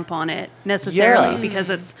stamp on it necessarily because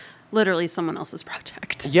it's literally someone else's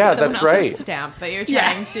project. Yeah, that's right. Stamp that you're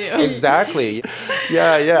trying to. Exactly.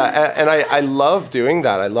 Yeah. And I love doing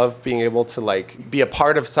that. I love being able to like be a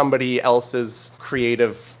part of somebody else's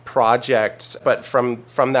creative project, but from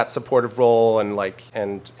that supportive role and like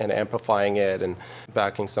and amplifying it and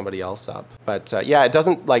backing somebody else up. But it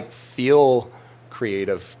doesn't like feel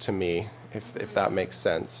creative to me, if that makes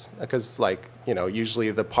sense, because like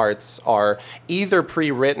usually the parts are either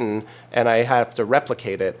pre-written and I have to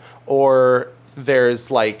replicate it, or there's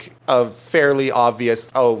like a fairly obvious,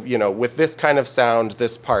 with this kind of sound,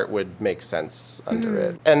 this part would make sense under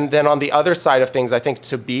it. And then on the other side of things, I think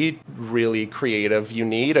to be really creative, you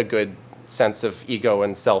need a good sense of ego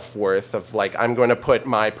and self-worth of like, I'm going to put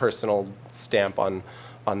my personal stamp on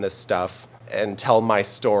this stuff and tell my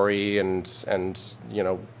story and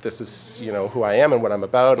this is who I am and what I'm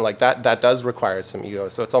about, and like that does require some ego.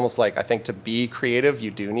 So it's almost like I think to be creative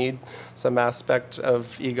you do need some aspect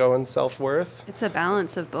of ego and self-worth. It's a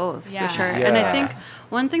balance of both, for sure. Yeah. And I think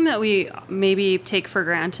one thing that we maybe take for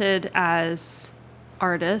granted as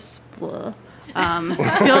artists,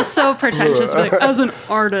 feels so pretentious, but like, as an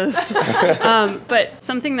artist. But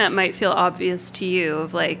something that might feel obvious to you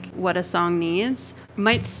of like what a song needs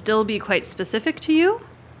might still be quite specific to you.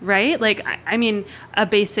 right? Like, I mean, a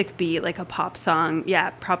basic beat, like a pop song, yeah,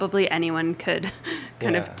 probably anyone could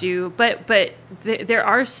kind of do. But there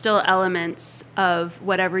are still elements of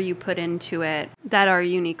whatever you put into it that are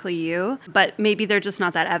uniquely you. But maybe they're just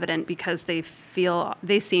not that evident because they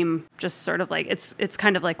seem just sort of like, it's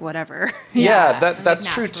kind of like whatever. Yeah, that's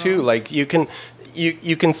like true natural. too. Like you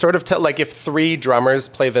can sort of tell, like if 3 drummers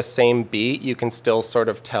play the same beat, you can still sort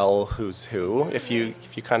of tell who's who if you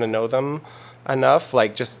kind of know them enough.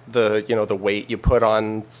 Like just the weight you put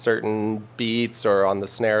on certain beats or on the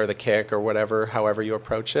snare or the kick or whatever, however you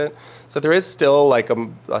approach it. So there is still like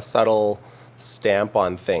a subtle stamp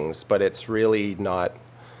on things, but it's really not.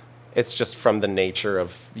 It's just from the nature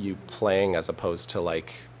of you playing as opposed to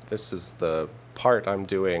like, this is the part I'm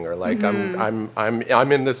doing, or like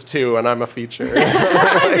I'm in this too and I'm a feature.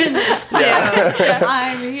 I'm in this. Yeah.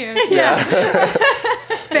 I'm here. Yeah.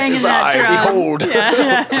 Banging Tis that I, drum.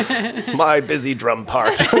 behold, my busy drum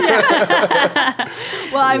part.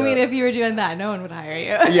 Well, I mean, if you were doing that, no one would hire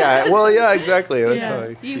you. Yeah, well, yeah, exactly. That's Yeah. how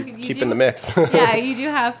I You keep do- in the mix. Yeah, you do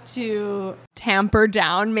have to tamper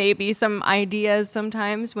down maybe some ideas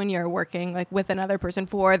sometimes when you're working like with another person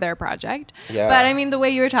for their project. Yeah. But I mean, the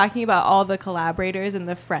way you were talking about all the collaborators and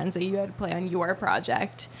the friends that you had play on your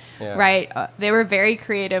project, Yeah. right? They were very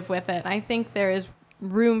creative with it. I think there is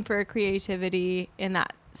room for creativity in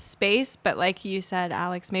that space, but like you said,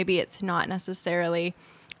 Alex, maybe it's not necessarily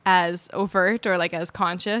as overt or like as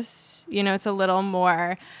conscious. You know, it's a little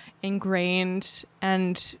more ingrained,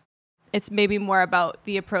 and it's maybe more about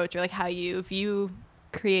the approach or like how you view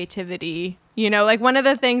creativity. You know, like one of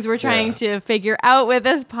the things we're trying to figure out with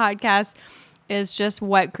this podcast is just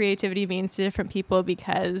what creativity means to different people,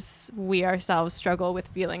 because we ourselves struggle with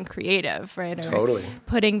feeling creative, right? Or Totally.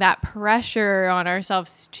 putting that pressure on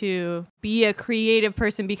ourselves to be a creative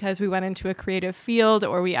person because we went into a creative field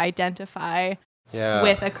or we identify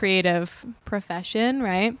with a creative profession,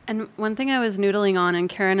 right? And one thing I was noodling on, and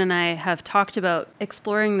Karen and I have talked about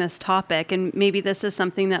exploring this topic, and maybe this is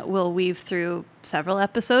something that we'll weave through several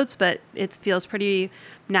episodes, but it feels pretty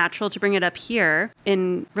natural to bring it up here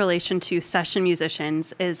in relation to session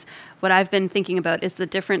musicians, is what I've been thinking about is the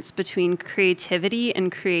difference between creativity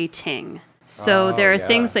and creating. So there are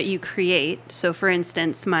things that you create. So for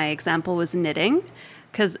instance, my example was knitting,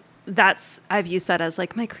 because I've used that as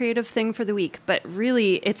like my creative thing for the week, but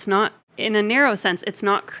really it's not, in a narrow sense, it's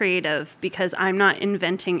not creative because I'm not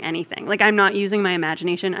inventing anything. Like I'm not using my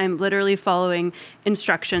imagination. I'm literally following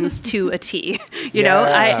instructions to a T. You know,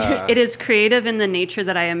 it is creative in the nature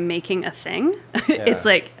that I am making a thing. It's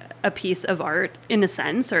like a piece of art in a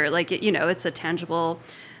sense, or like, you know, it's a tangible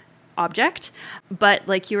object. But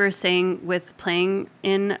like you were saying with playing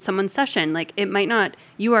in someone's session, like it might not,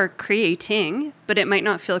 you are creating, but it might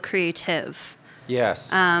not feel creative.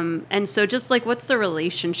 Yes. And so just like, what's the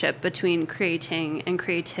relationship between creating and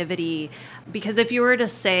creativity? Because if you were to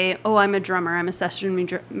say, oh, I'm a drummer, I'm a session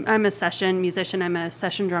musician, I'm a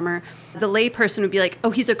session drummer, the lay person would be like,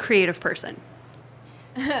 oh, he's a creative person.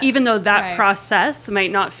 Even though that process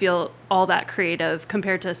might not feel all that creative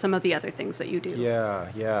compared to some of the other things that you do.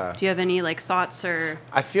 Yeah. Do you have any like thoughts or?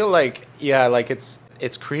 I feel like, like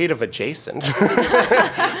it's creative adjacent,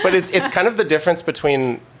 but it's kind of the difference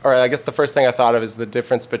between, or I guess the first thing I thought of is the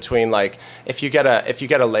difference between like, if you get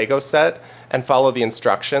a Lego set and follow the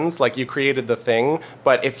instructions, like you created the thing,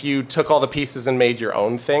 but if you took all the pieces and made your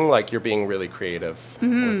own thing, like you're being really creative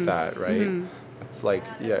with that, right? It's like,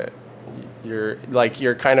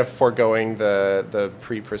 you're kind of foregoing the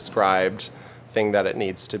pre-prescribed thing that it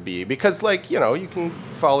needs to be, because like, you know, you can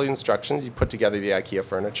follow the instructions, you put together the IKEA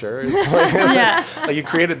furniture, it's like, like you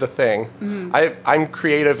created the thing. I'm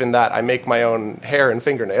creative in that I make my own hair and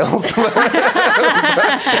fingernails.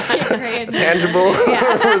 Tangible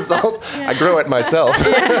result. I grow it myself.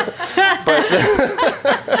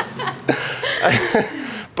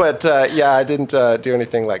 But I didn't do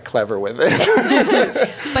anything like clever with it.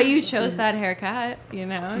 But you chose that haircut, you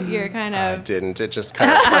know? You're kind of... I didn't. It just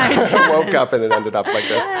kind of woke up and it ended up like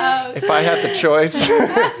this. If I had the choice,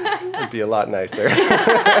 it'd be a lot nicer.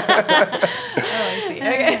 I see.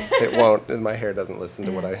 Okay. It won't. My hair doesn't listen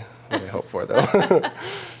to what I hope for, though.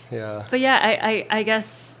 But I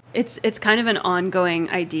guess it's kind of an ongoing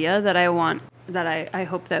idea that I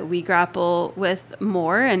hope that we grapple with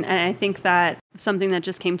more. And I think that something that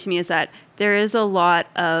just came to me is that there is a lot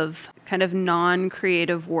of kind of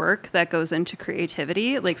non-creative work that goes into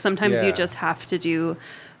creativity. Like sometimes you just have to do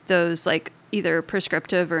those like either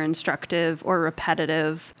prescriptive or instructive or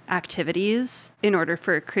repetitive activities in order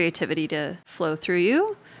for creativity to flow through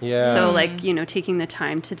you. Yeah. So like, you know, taking the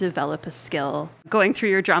time to develop a skill, going through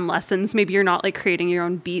your drum lessons, maybe you're not like creating your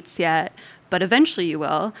own beats yet, but eventually you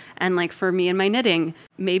will. And like for me and my knitting,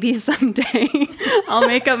 maybe someday I'll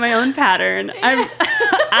make up my own pattern.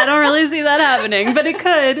 I don't really see that happening, but it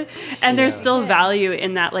could. And there's still value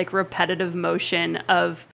in that like repetitive motion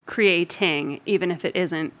of creating, even if it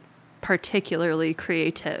isn't particularly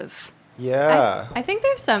creative. Yeah. I think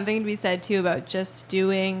there's something to be said too about just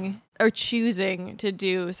doing or choosing to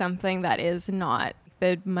do something that is not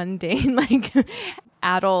the mundane, like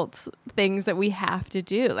adult things that we have to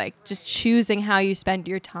do, like just choosing how you spend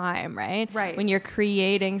your time, right? Right. When you're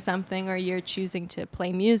creating something or you're choosing to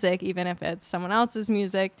play music, even if it's someone else's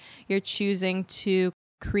music, you're choosing to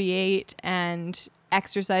create and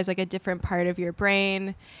exercise like a different part of your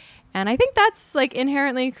brain. And I think that's like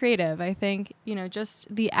inherently creative. I think,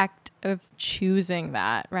 just the act of choosing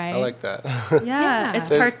that, right? I like that. Yeah, Yeah.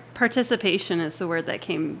 it's participation is the word that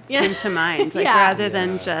came to mind. Like Yeah. rather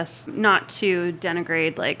than just not to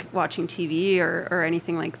denigrate like watching TV or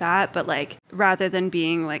anything like that, but like rather than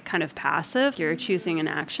being like kind of passive, you're choosing an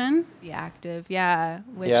action. Be active, yeah.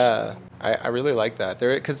 Which, Yeah, I really like that.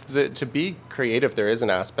 Because to be creative, there is an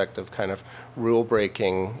aspect of kind of rule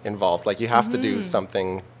breaking involved. Like you have to do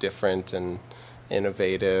something different and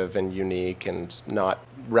innovative and unique and not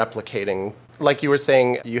replicating. Like you were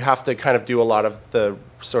saying, you have to kind of do a lot of the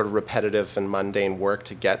sort of repetitive and mundane work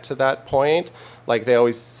to get to that point. Like they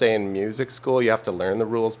always say in music school, you have to learn the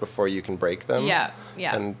rules before you can break them. Yeah.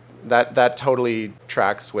 And that totally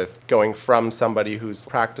tracks with going from somebody who's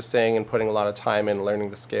practicing and putting a lot of time in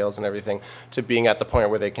learning the scales and everything to being at the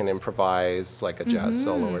point where they can improvise like a jazz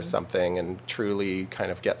solo or something and truly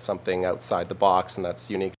kind of get something outside the box and that's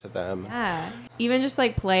unique to them. Yeah. Even just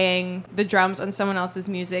like playing the drums on someone else's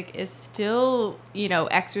music is still,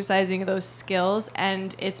 exercising those skills,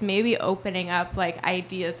 and it's maybe opening up like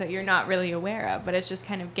ideas that you're not really aware of, but it's just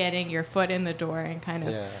kind of getting your foot in the door and kind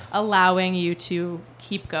of allowing you to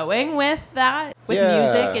keep going with that, with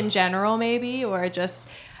music in general maybe, or just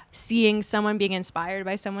seeing someone being inspired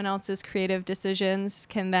by someone else's creative decisions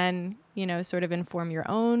can then, sort of inform your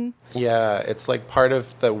own. Yeah, it's like part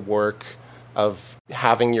of the work of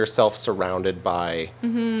having yourself surrounded by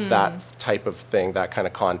that type of thing, that kind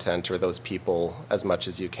of content or those people as much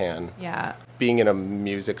as you can. Yeah. Being in a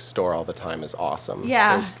music store all the time is awesome.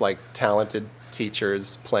 Yeah. There's like talented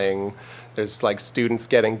teachers playing, there's like students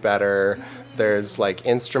getting better, there's like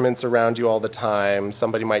instruments around you all the time.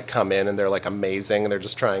 Somebody might come in and they're like amazing and they're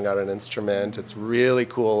just trying out an instrument. It's really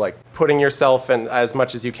cool, like putting yourself in as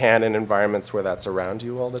much as you can in environments where that's around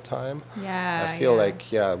you all the time. Yeah. I feel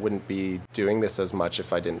like, I wouldn't be doing this as much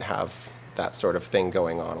if I didn't have that sort of thing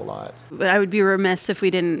going on a lot. I would be remiss if we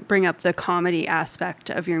didn't bring up the comedy aspect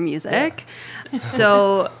of your music.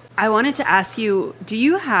 So I wanted to ask you, do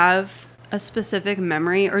you have a specific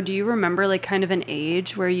memory, or do you remember like kind of an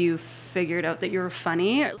age where you figured out that you were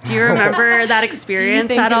funny? Do you remember that experience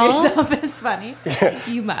Do you think at all? of yourself as funny?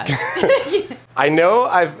 You must. I know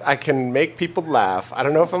I can make people laugh. I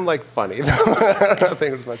don't know if I'm like funny. I don't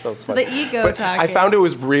think of myself as funny. The ego but talking. I found it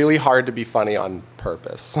was really hard to be funny on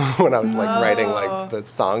purpose when I was like writing like the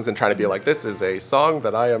songs and trying to be like, this is a song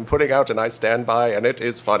that I am putting out and I stand by and it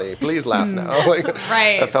is funny. Please laugh now. Like,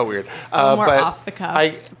 Right. That felt weird. More but off the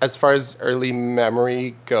cuff. as far as early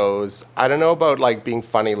memory goes, I don't know about like being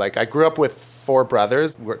funny. Like I grew up with 4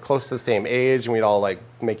 brothers. We're close to the same age and we'd all like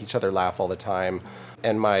make each other laugh all the time.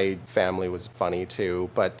 And my family was funny too.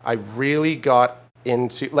 But I really got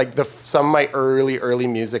into like some of my early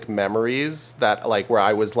music memories that like where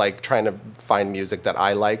I was like trying to find music that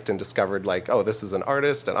I liked and discovered like, oh, this is an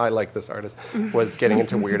artist and I like this artist, was getting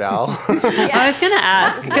into Weird Al. I was going to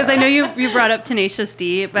ask, because I know you brought up Tenacious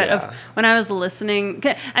D, but when I was listening,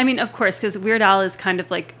 I mean, of course, because Weird Al is kind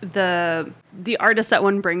of like the artist that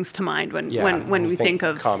one brings to mind when we think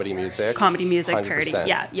of comedy music, parody.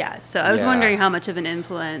 Yeah. So I was wondering how much of an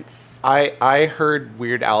influence. I heard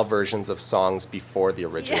Weird Al versions of songs before the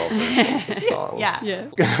original versions of songs.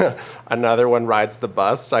 Yeah. Another one, Rides the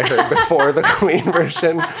Bus, I heard before the Queen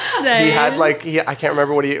version. Nice. He had like I can't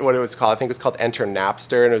remember what it was called. I think it was called Enter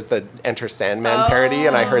Napster, and it was the Enter Sandman parody,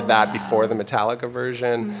 and I heard that before the Metallica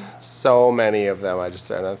version. So many of them,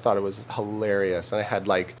 and I thought it was hilarious, and I had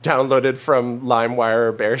like downloaded from LimeWire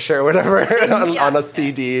or Bearshare or whatever on a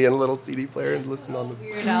CD and a little CD player and listen on the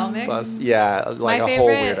Weird Al mix. bus. Yeah, like a whole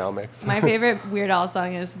Weird Al mix. My favorite Weird Al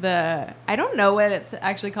song is I don't know what it's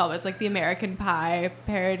actually called, but it's like the American Pie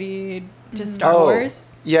parodied to Star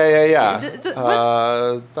Wars. Yeah.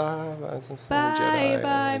 Bye,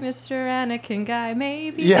 Mr. Anakin guy.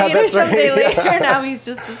 Maybe Yeah, later, that's right. someday later. Yeah. Now he's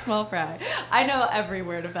just a small fry. I know every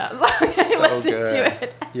word of that song. I So listen good. to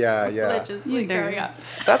it. Yeah. Religiously growing up.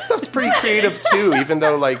 That stuff's pretty creative too, even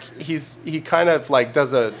though like he kind of like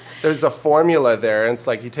there's a formula there, and it's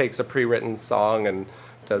like he takes a pre-written song and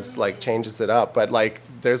does like changes it up, but like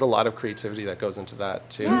there's a lot of creativity that goes into that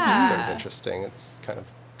too, which is sort of interesting. It's kind of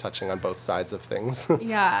touching on both sides of things.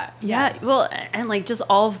 Yeah. Well, and like just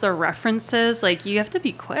all of the references, like you have to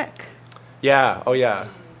be quick. Yeah. Oh yeah.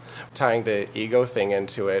 Tying the ego thing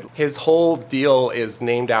into it. His whole deal is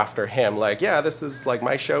named after him. Like, yeah, this is like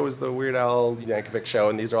my show is the Weird Al Yankovic show,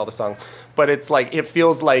 and these are all the songs. But it's like it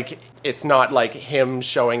feels like it's not like him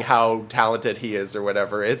showing how talented he is or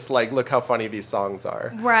whatever. It's like, look how funny these songs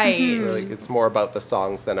are. Right. Like it's more about the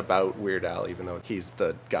songs than about Weird Al, even though he's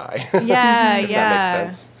the guy. Yeah, if yeah. that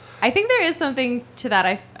makes sense. I think there is something to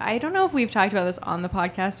that. I don't know if we've talked about this on the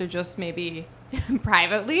podcast or just maybe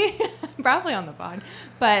privately, probably on the pod,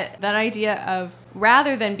 but that idea of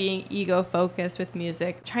rather than being ego focused with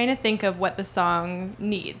music, trying to think of what the song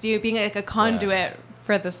needs, you being like a conduit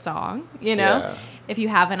for the song, you know? Yeah. If you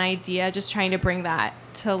have an idea, just trying to bring that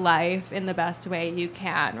to life in the best way you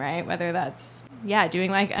can, right? Whether that's doing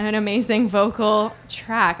like an amazing vocal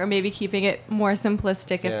track, or maybe keeping it more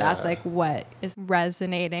simplistic if that's like what is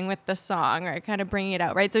resonating with the song, or kind of bringing it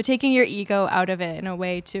out, right? So taking your ego out of it in a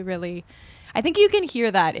way to really, I think you can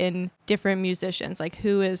hear that in different musicians, like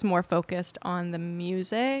who is more focused on the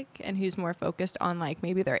music and who's more focused on like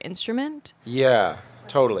maybe their instrument. Yeah,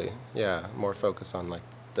 totally. Yeah, more focus on like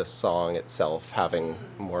the song itself having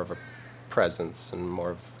more of a presence and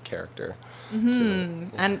more of a character to it. Yeah.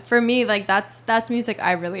 And for me, like that's music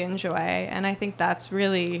I really enjoy, and I think that's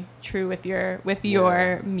really true with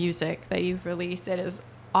your music that you've released. It is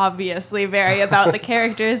obviously very about the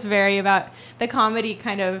characters, very about the comedy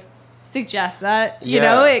kind of suggests that, you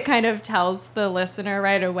know, it kind of tells the listener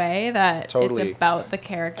right away that Totally. it's about the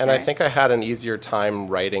character. And I think I had an easier time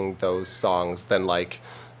writing those songs than like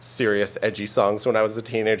serious edgy songs when I was a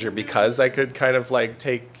teenager, because I could kind of like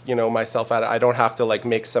take, you know, myself out. I don't have to like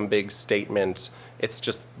make some big statement. It's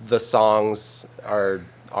just the songs are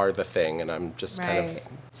the thing, and I'm just kind of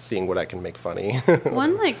seeing what I can make funny.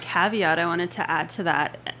 One like caveat I wanted to add to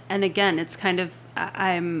that, and again, it's kind of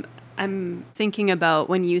I'm thinking about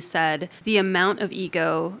when you said the amount of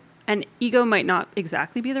ego, and ego might not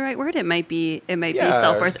exactly be the right word. It might be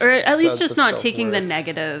self-worth, or at least just not taking the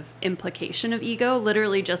negative implication of ego,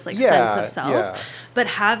 literally just like sense of self. Yeah. But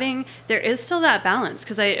there is still that balance,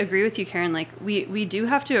 because I agree with you, Karen. Like we do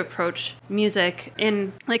have to approach music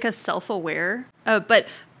in like a self-aware, but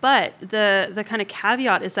the kind of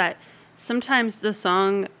caveat is that sometimes the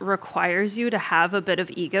song requires you to have a bit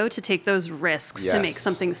of ego to take those risks to make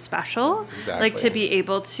something special. Exactly. Like to be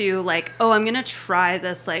able to like, oh, I'm going to try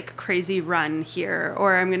this like crazy run here,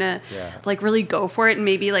 or I'm going to like really go for it and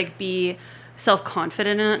maybe like be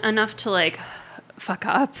self-confident enough to like fuck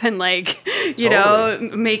up and like, you know,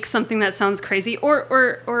 make something that sounds crazy,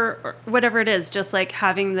 or whatever it is, just like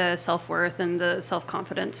having the self-worth and the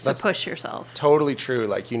self-confidence to push yourself. Totally true.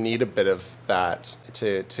 Like you need a bit of that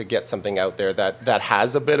to get something out there that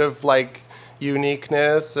has a bit of like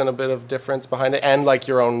uniqueness and a bit of difference behind it, and like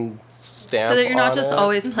your own stamp, so that you're not on just it.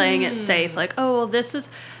 always playing it safe, like, oh well,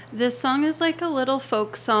 this song is like a little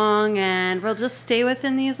folk song, and we'll just stay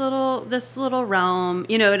within this little realm.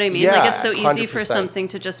 You know what I mean? Yeah, like it's so easy 100%. for something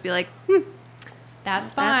to just be like,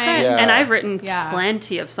 that's fine. that's it. Yeah. And I've written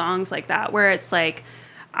plenty of songs like that, where it's like,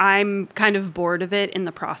 I'm kind of bored of it in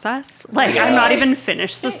the process. Like I'm not even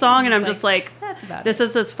finished the song, and I'm just like, that's about this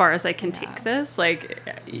is as far as I can take this. Like,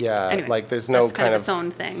 anyway, like there's no that's kind of its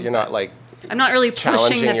own thing. You're not like I'm not really pushing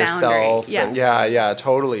challenging the yourself. boundary. Yeah,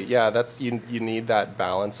 totally. Yeah, that's you need that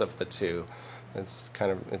balance of the two. It's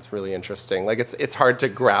really interesting. Like it's hard to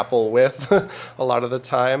grapple with a lot of the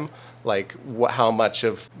time. Like how much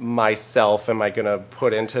of myself am I going to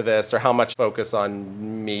put into this, or how much focus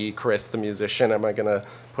on me, Chris, the musician, am I going to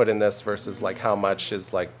put in this versus like how much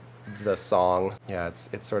is like the song. Yeah,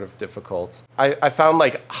 it's sort of difficult. I found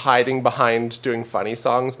like hiding behind doing funny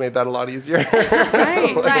songs made that a lot easier.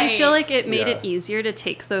 Right. Did you feel like it made it easier to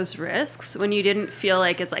take those risks when you didn't feel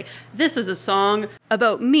like it's like, this is a song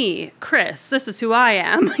about me, Chris, this is who I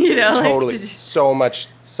am, you know? Totally. Like, so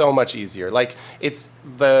much easier. Like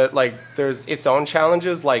there's its own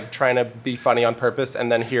challenges, like trying to be funny on purpose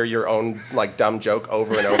and then hear your own like dumb joke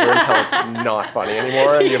over and over until it's not funny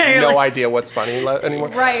anymore, and you have no idea what's funny anymore.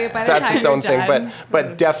 Right. By the That's time its own you're thing. done.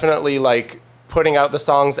 But definitely like putting out the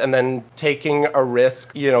songs and then taking a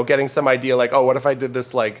risk, you know, getting some idea like, oh, what if I did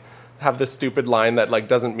this like have this stupid line that like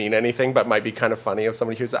doesn't mean anything but might be kind of funny if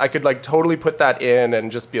somebody hears it. I could like totally put that in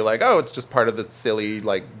and just be like, oh, it's just part of the silly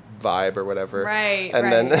like vibe or whatever. Right.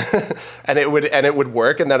 And then and it would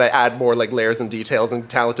work, and then I add more like layers and details and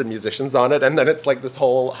talented musicians on it, and then it's like this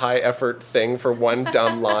whole high effort thing for one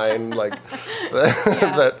dumb line, like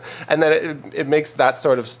and then it makes that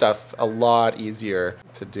sort of stuff a lot easier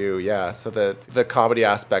to do. Yeah. So the comedy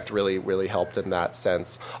aspect really helped in that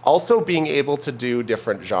sense. Also being able to do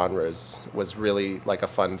different genres was really like a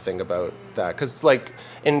fun thing about that, because like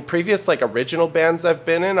in previous like original bands I've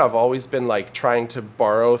been in, I've always been like trying to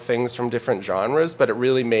borrow things from different genres, but it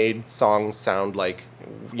really made songs sound like,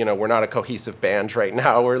 you know, we're not a cohesive band right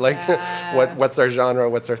now. We're like, what's our genre?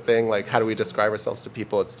 What's our thing? Like, how do we describe ourselves to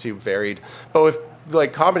people? It's too varied. But with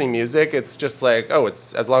like comedy music, it's just like, oh,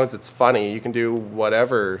 it's as long as it's funny, you can do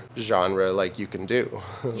whatever genre like you can do.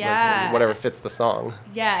 Yeah. Like, whatever fits the song.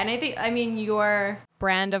 Yeah, and I mean, your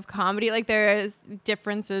brand of comedy, like there's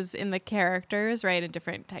differences in the characters, right, and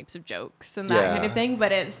different types of jokes and that kind of thing,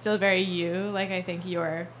 but it's still very you. Like, I think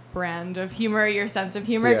your brand of humor, your sense of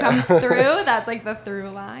humor comes through. That's like the through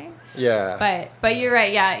line. Yeah. But you're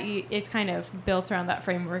right. Yeah, it's kind of built around that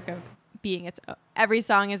framework of being every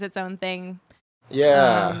song is its own thing.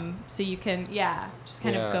 Yeah. So you can, just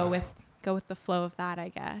kind of go with the flow of that, I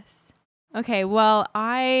guess. Okay, well,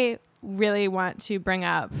 I really want to bring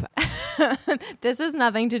up, this has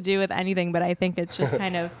nothing to do with anything, but I think it's just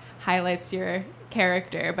kind of highlights your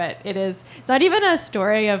character. But it's not even a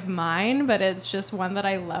story of mine, but it's just one that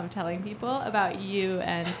I love telling people about you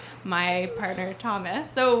and my partner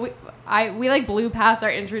Thomas. So we like blew past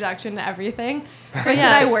our introduction to everything. Chris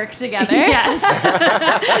and I work together. Yes.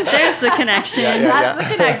 There's the connection. That's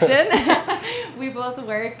the connection. We both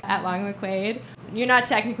work at Long McQuaid. You're not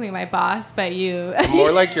technically my boss, but you...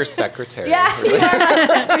 More like your secretary. Yeah, really. You're my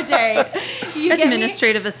secretary. You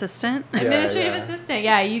Administrative assistant. Administrative assistant,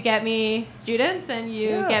 you get me students and you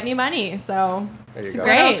get me money, so it's go.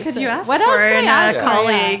 great. What else could you ask what for else can in I ask a for?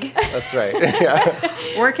 colleague? That's right.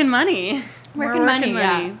 Yeah. Work and money. Working money,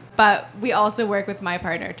 yeah. But we also work with my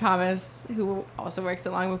partner, Thomas, who also works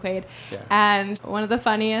at Long McQuaid. Yeah. And one of the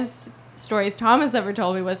funniest stories Thomas ever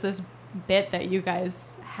told me was this bit that you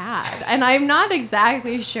guys had. And I'm not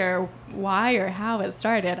exactly sure why or how it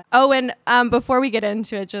started. Oh, and before we get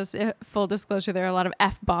into it, just full disclosure, there are a lot of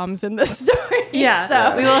F-bombs in this story. Yeah,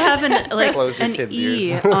 so we will have an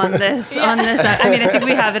E on this. On this, I mean, I think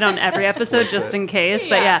we have it on every episode just in case.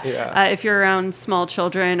 But if you're around small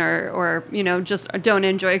children or you know just don't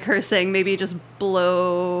enjoy cursing, maybe just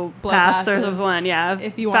blow past the one. Yeah,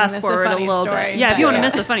 if you want to miss a funny story. Yeah, if you want to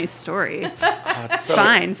miss a funny story,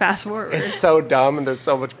 fine, fast forward. It's so dumb and there's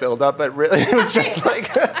so much build up, but really it was just like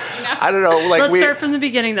I don't know. Like let's start from the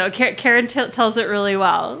beginning though. Karen tells it really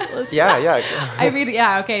well. I mean,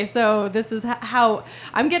 okay. So this is how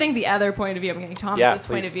I'm getting the other point of view. I'm getting Thomas's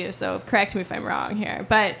point of view. So correct me if I'm wrong here.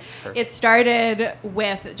 But it started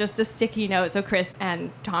with just a sticky note. So Chris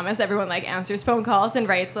and Thomas, everyone like answers phone calls and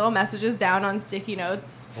writes little messages down on sticky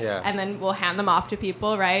notes. Yeah. And then we'll hand them off to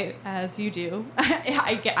people, right? As you do,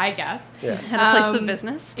 I guess. Yeah. At a place of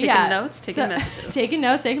business, taking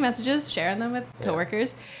notes, taking messages, sharing them with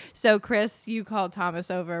coworkers. So Chris, you called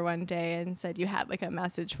Thomas over one day and said you had like a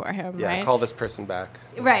message for him, right? Yeah, call this person back.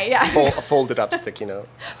 Right, yeah. A folded up sticky note.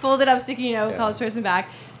 Call this person back.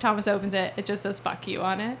 Thomas opens it. It just says "fuck you"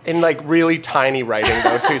 on it. In like really tiny writing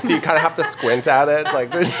though too, so you kind of have to squint at it.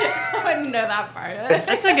 Like I wouldn't know that part. That's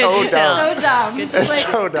a good detail. So dumb. Just like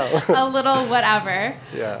so dumb. A little whatever.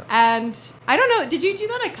 Yeah. And I don't know. Did you do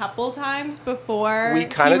that a couple times before he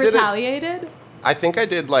retaliated? I think I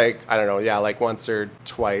did like once or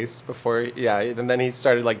twice before. Yeah, and then he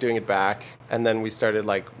started like doing it back, and then we started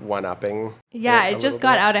like one-upping. Yeah, it just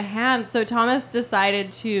got out of hand. So Thomas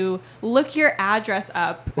decided to look your address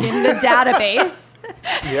up in the database.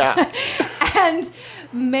 Yeah. And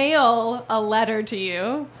mail a letter to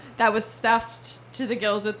you that was stuffed to the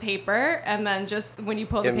gills with paper, and then just when you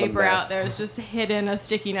pull the paper out, there's just hidden a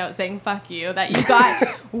sticky note saying "fuck you" that you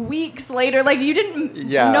got weeks later. Like you didn't.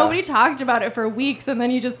 Yeah. Nobody talked about it for weeks, and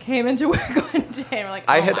then you just came into work one day and were like,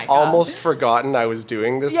 "Oh, I had almost forgotten I was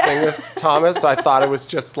doing this thing with Thomas, so I thought it was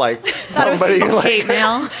just like somebody like hate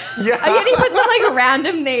mail. Yeah. And he put some like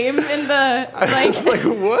random name in the like. I was like,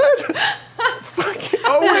 what? Fuck.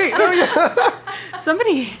 Oh wait. Oh yeah.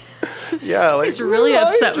 Somebody. Yeah, like he's really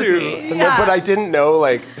upset with me. Then, but I didn't know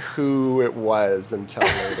like who it was until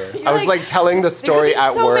later. I was like telling the story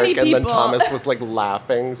at work, and then Thomas was like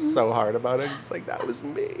laughing so hard about it. It's like that was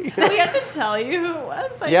me. We had to tell you who it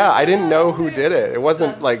was. Like, I didn't know who did it. It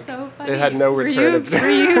wasn't like it had no return.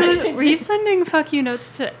 Were you sending fuck you notes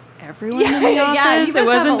to everyone in the office? yeah, you It must have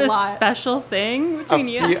wasn't a this lot. special thing between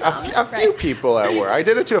you and Thomas? A few people at work. I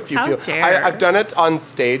did it to a few How people. dare. I've done it on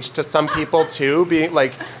stage to some people too, being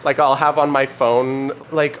like I'll have on my phone,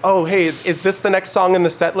 like, oh, hey, is this the next song in the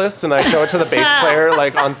set list? And I show it to the bass player,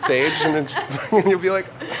 like, on stage, and it just, and you'll be like,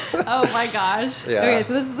 Oh my gosh. Yeah. Okay,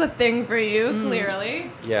 so this is a thing for you,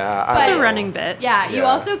 clearly. yeah. It's I a know. running bit. Yeah, you Yeah.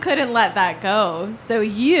 also couldn't let that go. So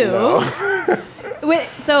you, No.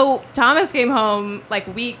 so Thomas came home like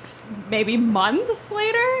weeks, maybe months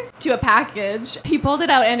later to a package. He pulled it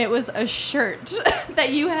out and it was a shirt that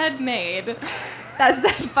you had made that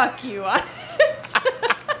said "fuck you" on it.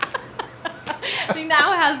 He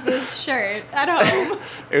now has this shirt at home.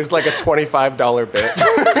 It was like a $25 bit.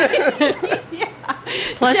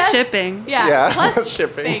 Plus Just- shipping. Yeah, Yeah, plus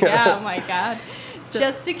shipping, shipping. yeah. Yeah, oh my God.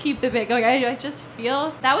 Just to keep the bit going. I just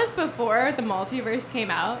feel that was before the Mall-tiverse came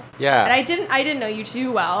out. Yeah. And I didn't know you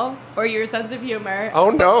too well or your sense of humor. Oh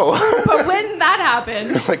no. But when that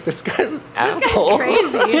happened, Like, this guy's an this asshole. guy's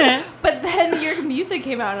crazy. Yeah. But then your music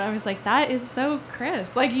came out and I was like, that is so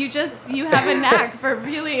Chris. Like you have a knack for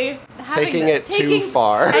really Taking it too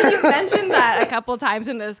far. And you mentioned that a couple times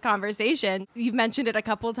in this conversation. You've mentioned it a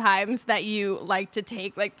couple times that you like to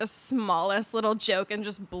take like the smallest little joke and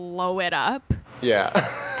just blow it up. Yeah.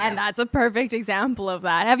 And that's a perfect example of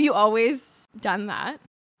that. Have you always done that?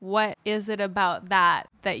 What is it about that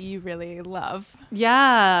you really love?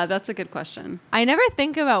 Yeah, that's a good question. I never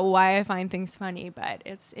think about why I find things funny, but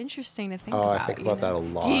it's interesting to think Oh, about. I think you about that know? a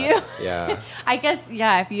lot. Do you? Yeah. I guess,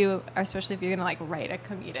 yeah, especially if you're gonna like write a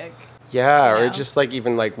comedic. Yeah, or know? just like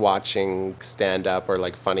even like watching stand up or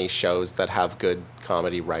like funny shows that have good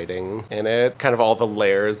comedy writing in it. Kind of all the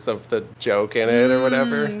layers of the joke in it or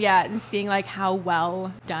whatever. Yeah, and seeing like how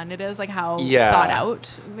well done it is, like how Yeah. thought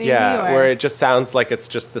out. Maybe, Yeah, or- where it just sounds like it's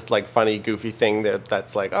just this like funny, goofy thing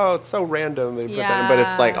that's like, oh, it's so random. They put that in. But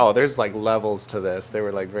it's like, Yeah. oh, there's like levels to this. They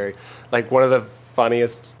were like very, like one of the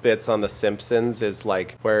funniest bits on The Simpsons is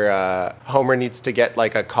like where Homer needs to get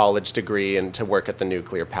like a college degree and to work at the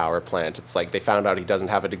nuclear power plant. It's like they found out he doesn't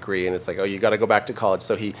have a degree and it's like, oh, you got to go back to college.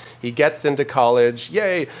 So he gets into college,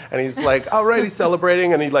 yay, and he's like, all right, he's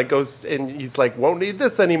celebrating, and he like goes and he's like, won't need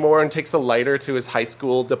this anymore, and takes a lighter to his high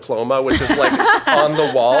school diploma, which is like on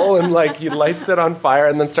the wall, and like he lights it on fire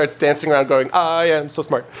and then starts dancing around going, I am so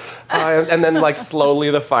smart. And then like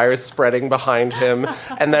slowly the fire is spreading behind him,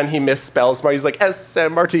 and then he misspells smart. He's like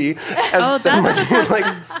SMRT, SMRT,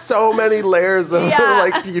 like so many layers of Yeah.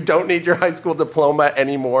 like you don't need your high school diploma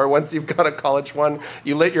anymore. Once you've got a college one,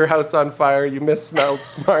 you lit your house on fire, you misspelled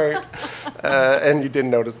smart, and you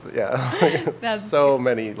didn't notice that. Yeah, That's so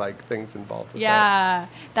many like things involved with that. Yeah,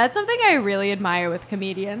 that's something I really admire with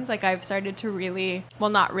comedians. Like I've started to really, well,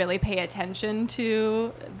 not really pay attention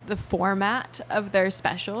to the format of their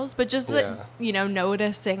specials, but just like,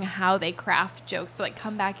 noticing how they craft jokes to like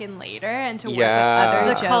come back in later and to work with other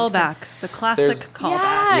The jokes. callback, the classic There's-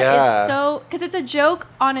 callback. Yeah. It's so, because it's a joke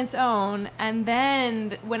on its own, and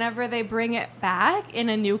then whenever they bring it back in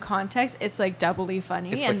a new context, it's like doubly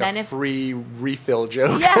funny. It's and like then a if free refill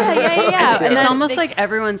joke. yeah. And It's then almost they- like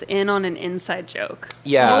everyone's in on an inside joke.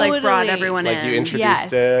 Yeah. Like brought Totally. everyone Like in. you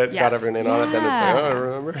introduced Yes. it, Yeah. got everyone in on it, then it's like, Yeah. oh,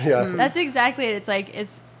 remember? Yeah. That's exactly it. It's like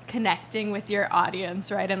it's connecting with your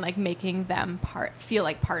audience, right? And like making them feel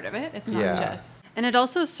like part of it. It's not Yeah. just And it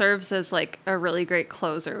also serves as like a really great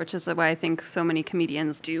closer, which is why I think so many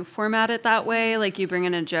comedians do format it that way. Like you bring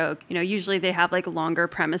in a joke, usually they have like longer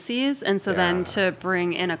premises. And so then Yeah. to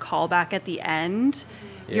bring in a callback at the end,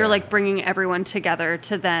 Yeah. you're like bringing everyone together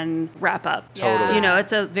to then wrap up. Totally.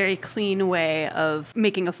 It's a very clean way of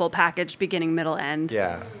making a full package, beginning, middle, end.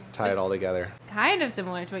 Yeah, tie it all together. kind of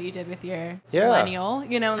similar to what you did with your Yeah. millennial,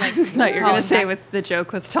 like Thought you were going to say with the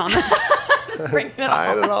joke with Thomas. just bring it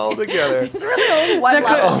Tied it all together. It's really only one The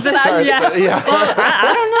co- level. the- Stars, yeah. Well,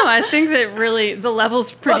 I don't know. I think that really the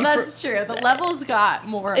level's pretty. Well, that's true. The levels got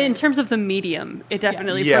more. in terms of the medium, it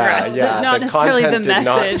definitely Yeah, progressed. yeah. Not The necessarily the content did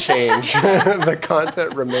not message. change. The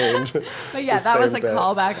content remained. But yeah, the that was a same bit.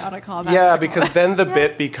 callback on a callback. Yeah, on a because callback. then the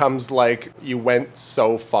bit becomes like you went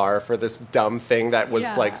so far for this dumb thing that was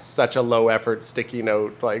Yeah. like such a low effort sticky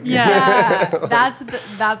note. Like Yeah.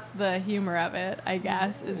 that's the humor of it, I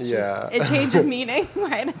guess. It's just Yeah. it changes meaning,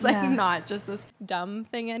 right? It's like Yeah. not just this dumb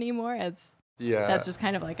thing anymore. It's yeah. that's just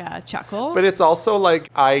kind of like a chuckle. But it's also like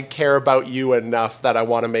I care about you enough that I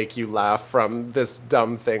want to make you laugh from this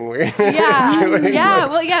dumb thing we're yeah, doing. yeah.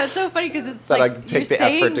 like, Well, yeah. It's so funny because it's that like I take you're the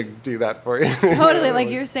effort to saying do that for you. totally like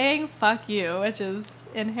you're saying "fuck you," which is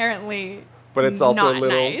inherently But it's also not a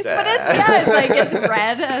little nice. But it's like it's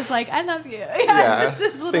red as like I love you. Yeah, it's just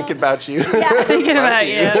this little thinking about you. Yeah, Thinking about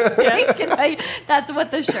you. Yeah. thinking about you. That's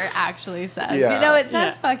what the shirt actually says. Yeah. You know, it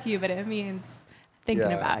says Yeah. fuck you, but it means thinking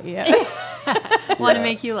Yeah. about you. Want to Yeah.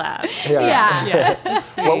 make you laugh. Yeah. Yeah.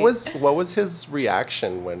 What was his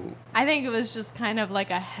reaction when? I think it was just kind of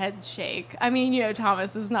like a head shake. I mean, you know,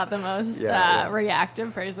 Thomas is not the most Yeah.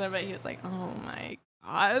 reactive person, but he was like, oh my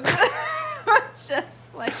God.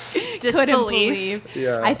 Just like couldn't Disbelief. believe.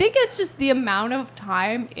 Yeah. I think it's just the amount of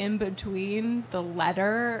time in between the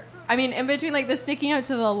letter. I mean, in between like the sticky note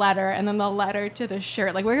to the letter and then the letter to the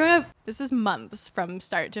shirt. Like this is months from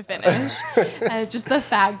start to finish. And just the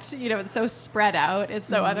fact, you know, it's so spread out. It's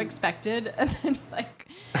so unexpected. And then like,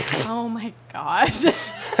 oh my God.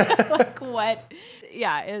 Like what?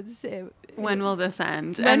 Yeah, When will this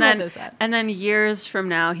end? When and will then, this end? And then years from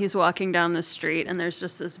now, he's walking down the street and there's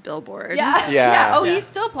just this billboard. Yeah. Yeah. Oh, Yeah. he's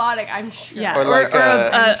still plotting, I'm sure. Yeah. Or like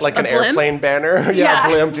a like an blimp? airplane banner? Yeah.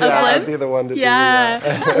 Blimp. A Yeah, that'd blimp? be the one to do.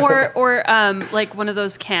 Yeah. or like one of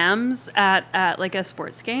those cams at like a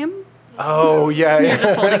sports game. Oh yeah. Yeah.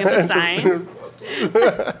 Just holding up a sign.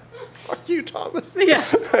 Fuck you, Thomas. Yeah.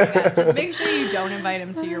 Yeah, just make sure you don't invite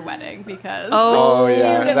him to your wedding because Oh You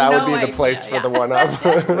yeah, would have that no would be the idea, place for yeah. the one up.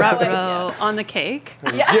 Ruh-roh on the cake.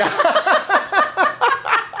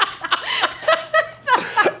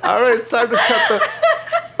 All right, it's time to cut the.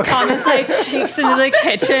 Thomas like sneaks into the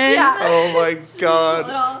kitchen. Yeah. Oh my little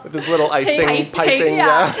god, with this little icing piping.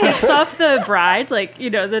 yeah. Takes off the bride, like, you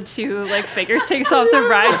know, the two like figures, takes off the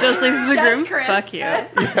bride, just leaves the Just groom. Chris. Fuck you.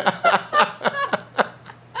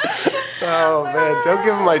 Oh man, don't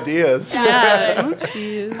give him ideas. Yeah.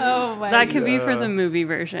 Oopsies. Oh my That could be for the movie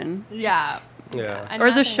version. Yeah. Yeah. And Or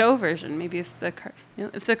the nothing- show version, maybe if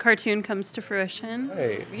if the cartoon comes to fruition.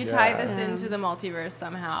 Hey, We could tie this into the multiverse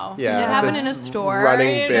somehow. Yeah, Did it happen this in a store? running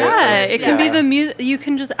you bit. know? Yeah, it can be Yeah. the music. You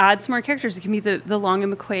can just add some more characters. It can be the Long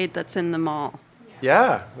and McQuaid that's in the mall.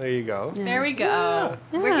 Yeah, there you go. There we go.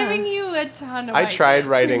 We're Yeah. giving you a ton of I ideas. tried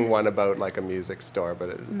writing one about like a music store,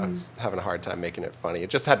 but I was having a hard time making it funny.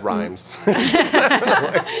 It just had rhymes. Just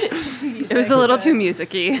It was a little too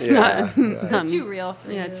music-y. Yeah, It's too real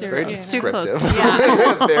for Yeah, you. too Very real. Too close. descriptive.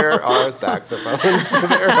 Yeah. There are saxophones.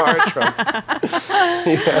 There are trumpets.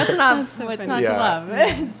 What's not to Yeah. love?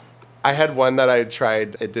 It's, I had one that I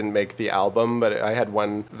tried. It didn't make the album, but I had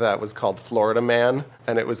one that was called Florida Man.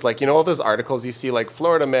 And it was like, you know, all those articles you see, like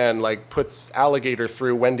Florida Man, like puts alligator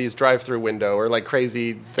through Wendy's drive-through window, or like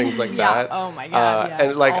crazy things like Yeah. that. Oh my God, yeah, And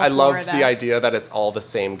it's like, all I loved Florida. the idea that it's all the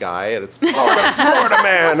same guy, and it's Florida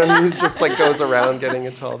Man, and he just like goes around getting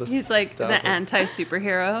into all this He's like stuff. the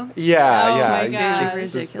anti-superhero. Yeah, Oh yeah. my he's God. just-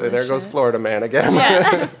 Ridiculous there goes shit. Florida Man again.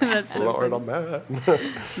 Yeah, that's so Florida funny. Man.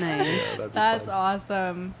 Nice. That'd be that's fun.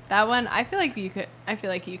 awesome. That one, I feel like you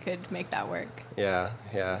could make that work. Yeah,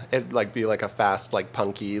 yeah. It'd like be like a fast, like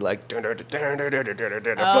punky, like Florida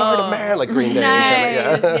Man, like Green Day.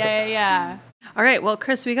 Nice. Kinda, Yeah. All right, well,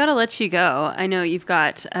 Chris, we got to let you go. I know you've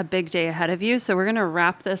got a big day ahead of you, so we're going to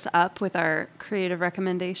wrap this up with our creative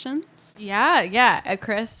recommendations. Yeah.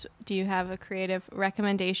 Chris, do you have a creative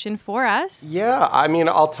recommendation for us? Yeah, I mean,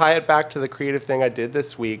 I'll tie it back to the creative thing I did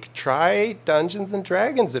this week. Try Dungeons and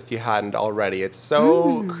Dragons if you hadn't already. It's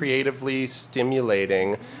so creatively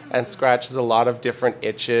stimulating and scratches a lot of different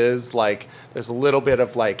itches. Like, there's a little bit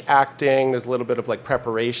of like acting, there's a little bit of like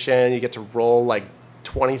preparation. You get to roll like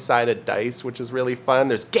 20-sided dice, which is really fun.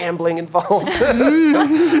 There's gambling involved and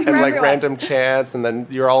like everyone. random chance, and then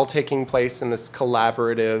you're all taking place in this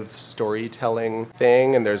collaborative storytelling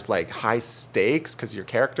thing, and there's like high stakes because your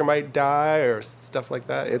character might die or stuff like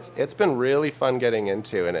that. It's been really fun getting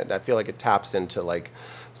into, and I feel like it taps into like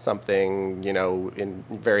something, you know, in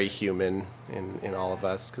very human in all of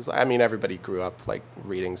us, because I mean everybody grew up like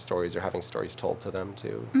reading stories or having stories told to them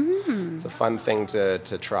too. It's a fun thing to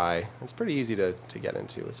try. It's pretty easy to get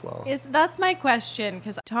into as well. That's my question,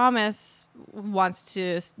 because Thomas wants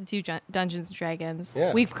to do Dungeons and Dragons.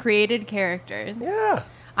 Yeah. We've created characters. Yeah.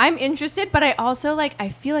 I'm interested, but I also I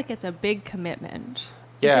feel like it's a big commitment.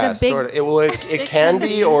 Yeah, Is it a big- sort of. It can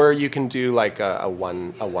be, or you can do like a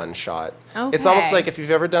one shot. It's almost Okay. like if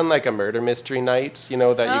you've ever done like a murder mystery night, you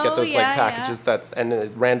know, that you get Oh, those yeah, like packages and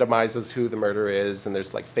it randomizes who the murderer is, and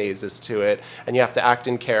there's like phases to it, and you have to act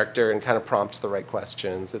in character and kind of prompt the right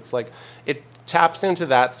questions. It's like it taps into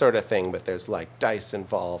that sort of thing, but there's like dice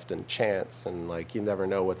involved and chance, and like you never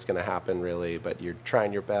know what's going to happen really, but you're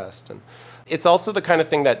trying your best. And it's also the kind of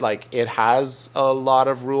thing that like it has a lot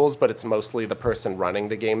of rules, but it's mostly the person running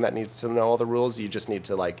the game that needs to know all the rules. You just need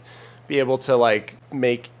to like be able to like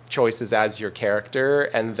make choices as your character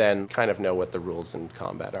and then kind of know what the rules in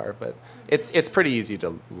combat are. But it's pretty easy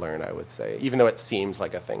to learn, I would say, even though it seems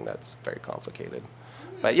like a thing that's very complicated.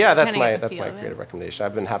 But yeah, that's my creative recommendation.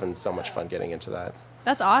 I've been having so much fun getting into that.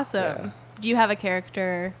 That's awesome. Yeah. Do you have a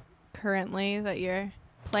character currently that you're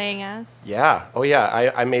playing as? Yeah. Oh,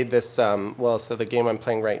 yeah. I made this. So the game I'm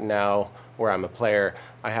playing right now, where I'm a player,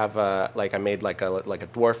 I have I made like a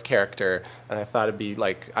dwarf character, and I thought it'd be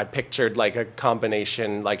like, I pictured like a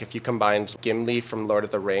combination, like if you combined Gimli from Lord of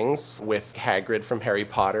the Rings with Hagrid from Harry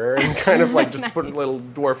Potter, and kind of like just put a little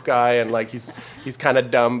dwarf guy, and like he's kind of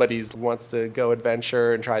dumb, but he wants to go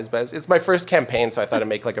adventure and try his best. It's my first campaign, so I thought I'd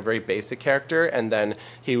make like a very basic character, and then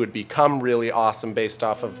he would become really awesome based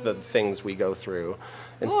off of the things we go through.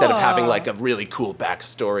 Instead of having like a really cool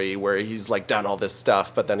backstory where he's like done all this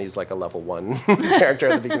stuff, but then he's like a level 1 character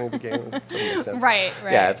at the beginning of the game. It doesn't make sense. Right.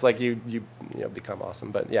 Yeah, it's like you become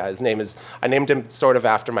awesome. But yeah, I named him sort of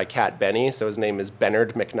after my cat Benny, so his name is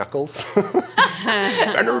Bernard McKnuckles.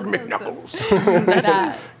 Bernard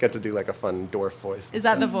McKnuckles. Get to do like a fun dwarf voice. Is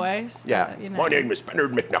that the voice? Yeah. My name is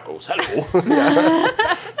Bernard McKnuckles. Hello.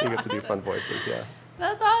 Yeah. You get to do fun voices, yeah.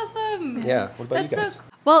 That's awesome. Yeah. What about you guys?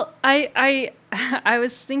 Well, I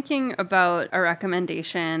was thinking about a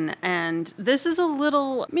recommendation, and this is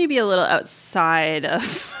maybe a little outside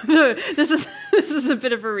of this is a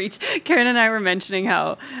bit of a reach. Karen and I were mentioning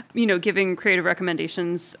how, giving creative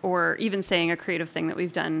recommendations or even saying a creative thing that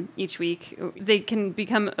we've done each week, they can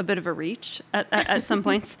become a bit of a reach at some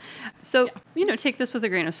points. So, take this with a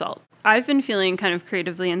grain of salt. I've been feeling kind of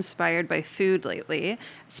creatively inspired by food lately,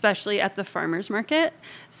 especially at the farmer's market.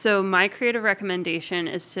 So my creative recommendation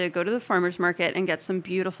is to go to the farmer's market and get some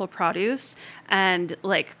beautiful produce and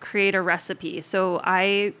like create a recipe. So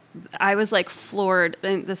I was like floored,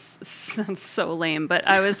 and this sounds so lame, but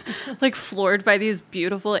I was like floored by these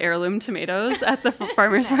beautiful heirloom tomatoes at the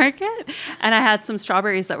farmer's market. And I had some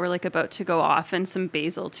strawberries that were like about to go off and some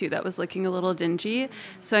basil too that was looking a little dingy.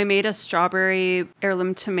 So I made a strawberry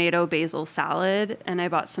heirloom tomato basil salad, and I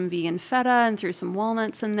bought some vegan feta and threw some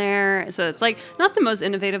walnuts in there. So it's like not the most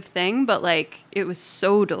innovative thing, but like it was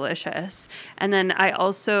so delicious. And then I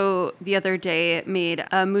also the other day made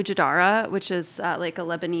a mujadara, which is like a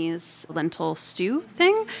Lebanese lentil stew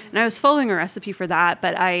thing. And I was following a recipe for that,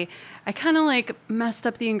 but I kind of like messed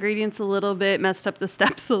up the ingredients a little bit, messed up the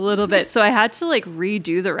steps a little bit. So I had to like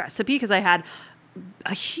redo the recipe because I had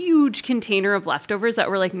a huge container of leftovers that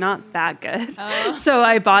were like not that good. Oh. So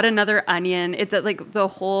I bought another onion. It's like the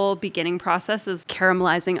whole beginning process is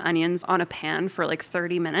caramelizing onions on a pan for like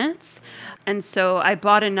 30 minutes. And so I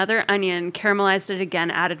bought another onion, caramelized it again,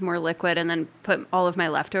 added more liquid, and then put all of my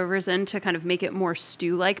leftovers in to kind of make it more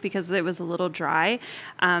stew-like because it was a little dry.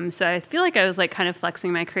 So I feel like I was like kind of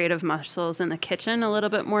flexing my creative muscles in the kitchen a little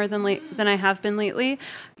bit more than I have been lately.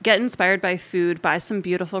 Get inspired by food, buy some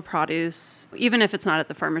beautiful produce, even if it's not at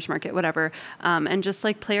the farmer's market, whatever, and just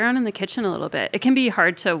like play around in the kitchen a little bit. It can be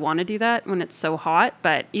hard to want to do that when it's so hot,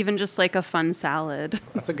 but even just like a fun salad.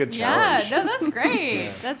 That's a good challenge. Yeah, no, that's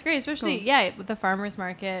great. That's great, especially with the farmer's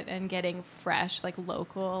market and getting fresh, like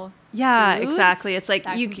local. Yeah, food. Exactly. It's like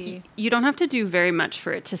you don't have to do very much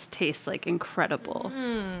for it to taste like incredible.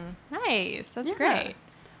 Nice. That's great.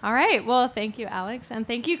 All right. Well, thank you, Alex, and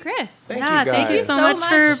thank you, Chris. Thank you so much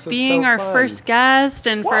for being our first guest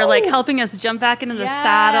and for like helping us jump back into the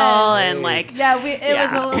saddle and like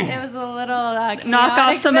it was a little knock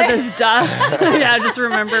off some of this dust. Just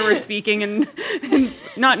remember we're speaking and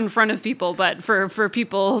not in front of people, but for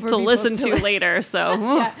people to listen to later. So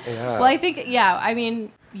well, I think I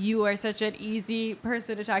mean. You are such an easy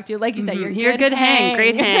person to talk to. Like you said, you're good hang.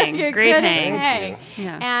 Great hang. Great hang.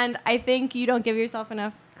 Yeah. And I think you don't give yourself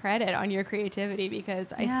enough credit on your creativity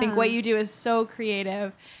because I think what you do is so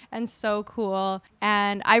creative and so cool.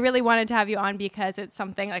 And I really wanted to have you on because it's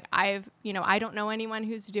something like I don't know anyone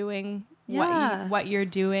who's doing what you're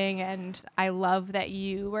doing, and I love that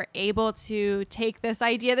you were able to take this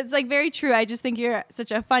idea that's like very true. I just think you're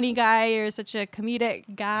such a funny guy, you're such a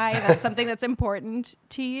comedic guy. That's something that's important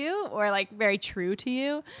to you or like very true to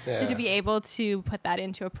you. So to be able to put that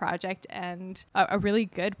into a project and a really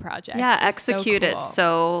good project. Yeah, execute it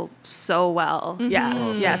so well.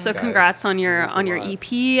 Mm-hmm. So congrats on your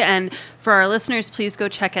EP, and for our listeners, please go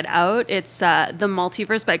check it out. It's The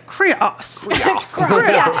Mall-tiverse by Krios. I'm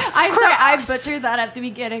sorry, I butchered that at the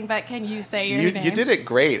beginning, but can you say your name? You did it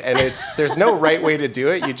great, and there's no right way to do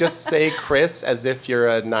it. You just say Chris as if you're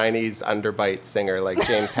a 90s underbite singer like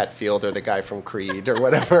James Hetfield or the guy from Creed or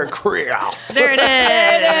whatever. Krios. There it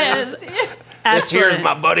is. This here's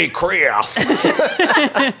my buddy Krios.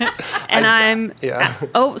 And I'm... Yeah.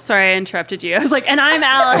 Oh, sorry, I interrupted you. I was like, and I'm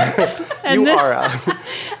Alex. And you are Alex.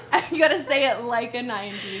 You gotta say it like a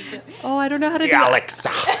 90s. Oh, I don't know how to do Alexa.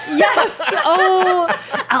 Yes. Oh,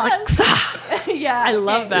 Alexa. Yeah. I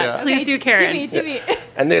love that. Yeah. Please do, Karen. To me.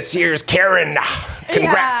 And this year's Karen.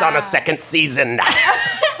 Congrats Yeah. on a second season.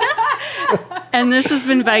 And this has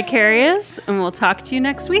been Vicarious, and we'll talk to you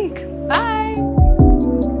next week.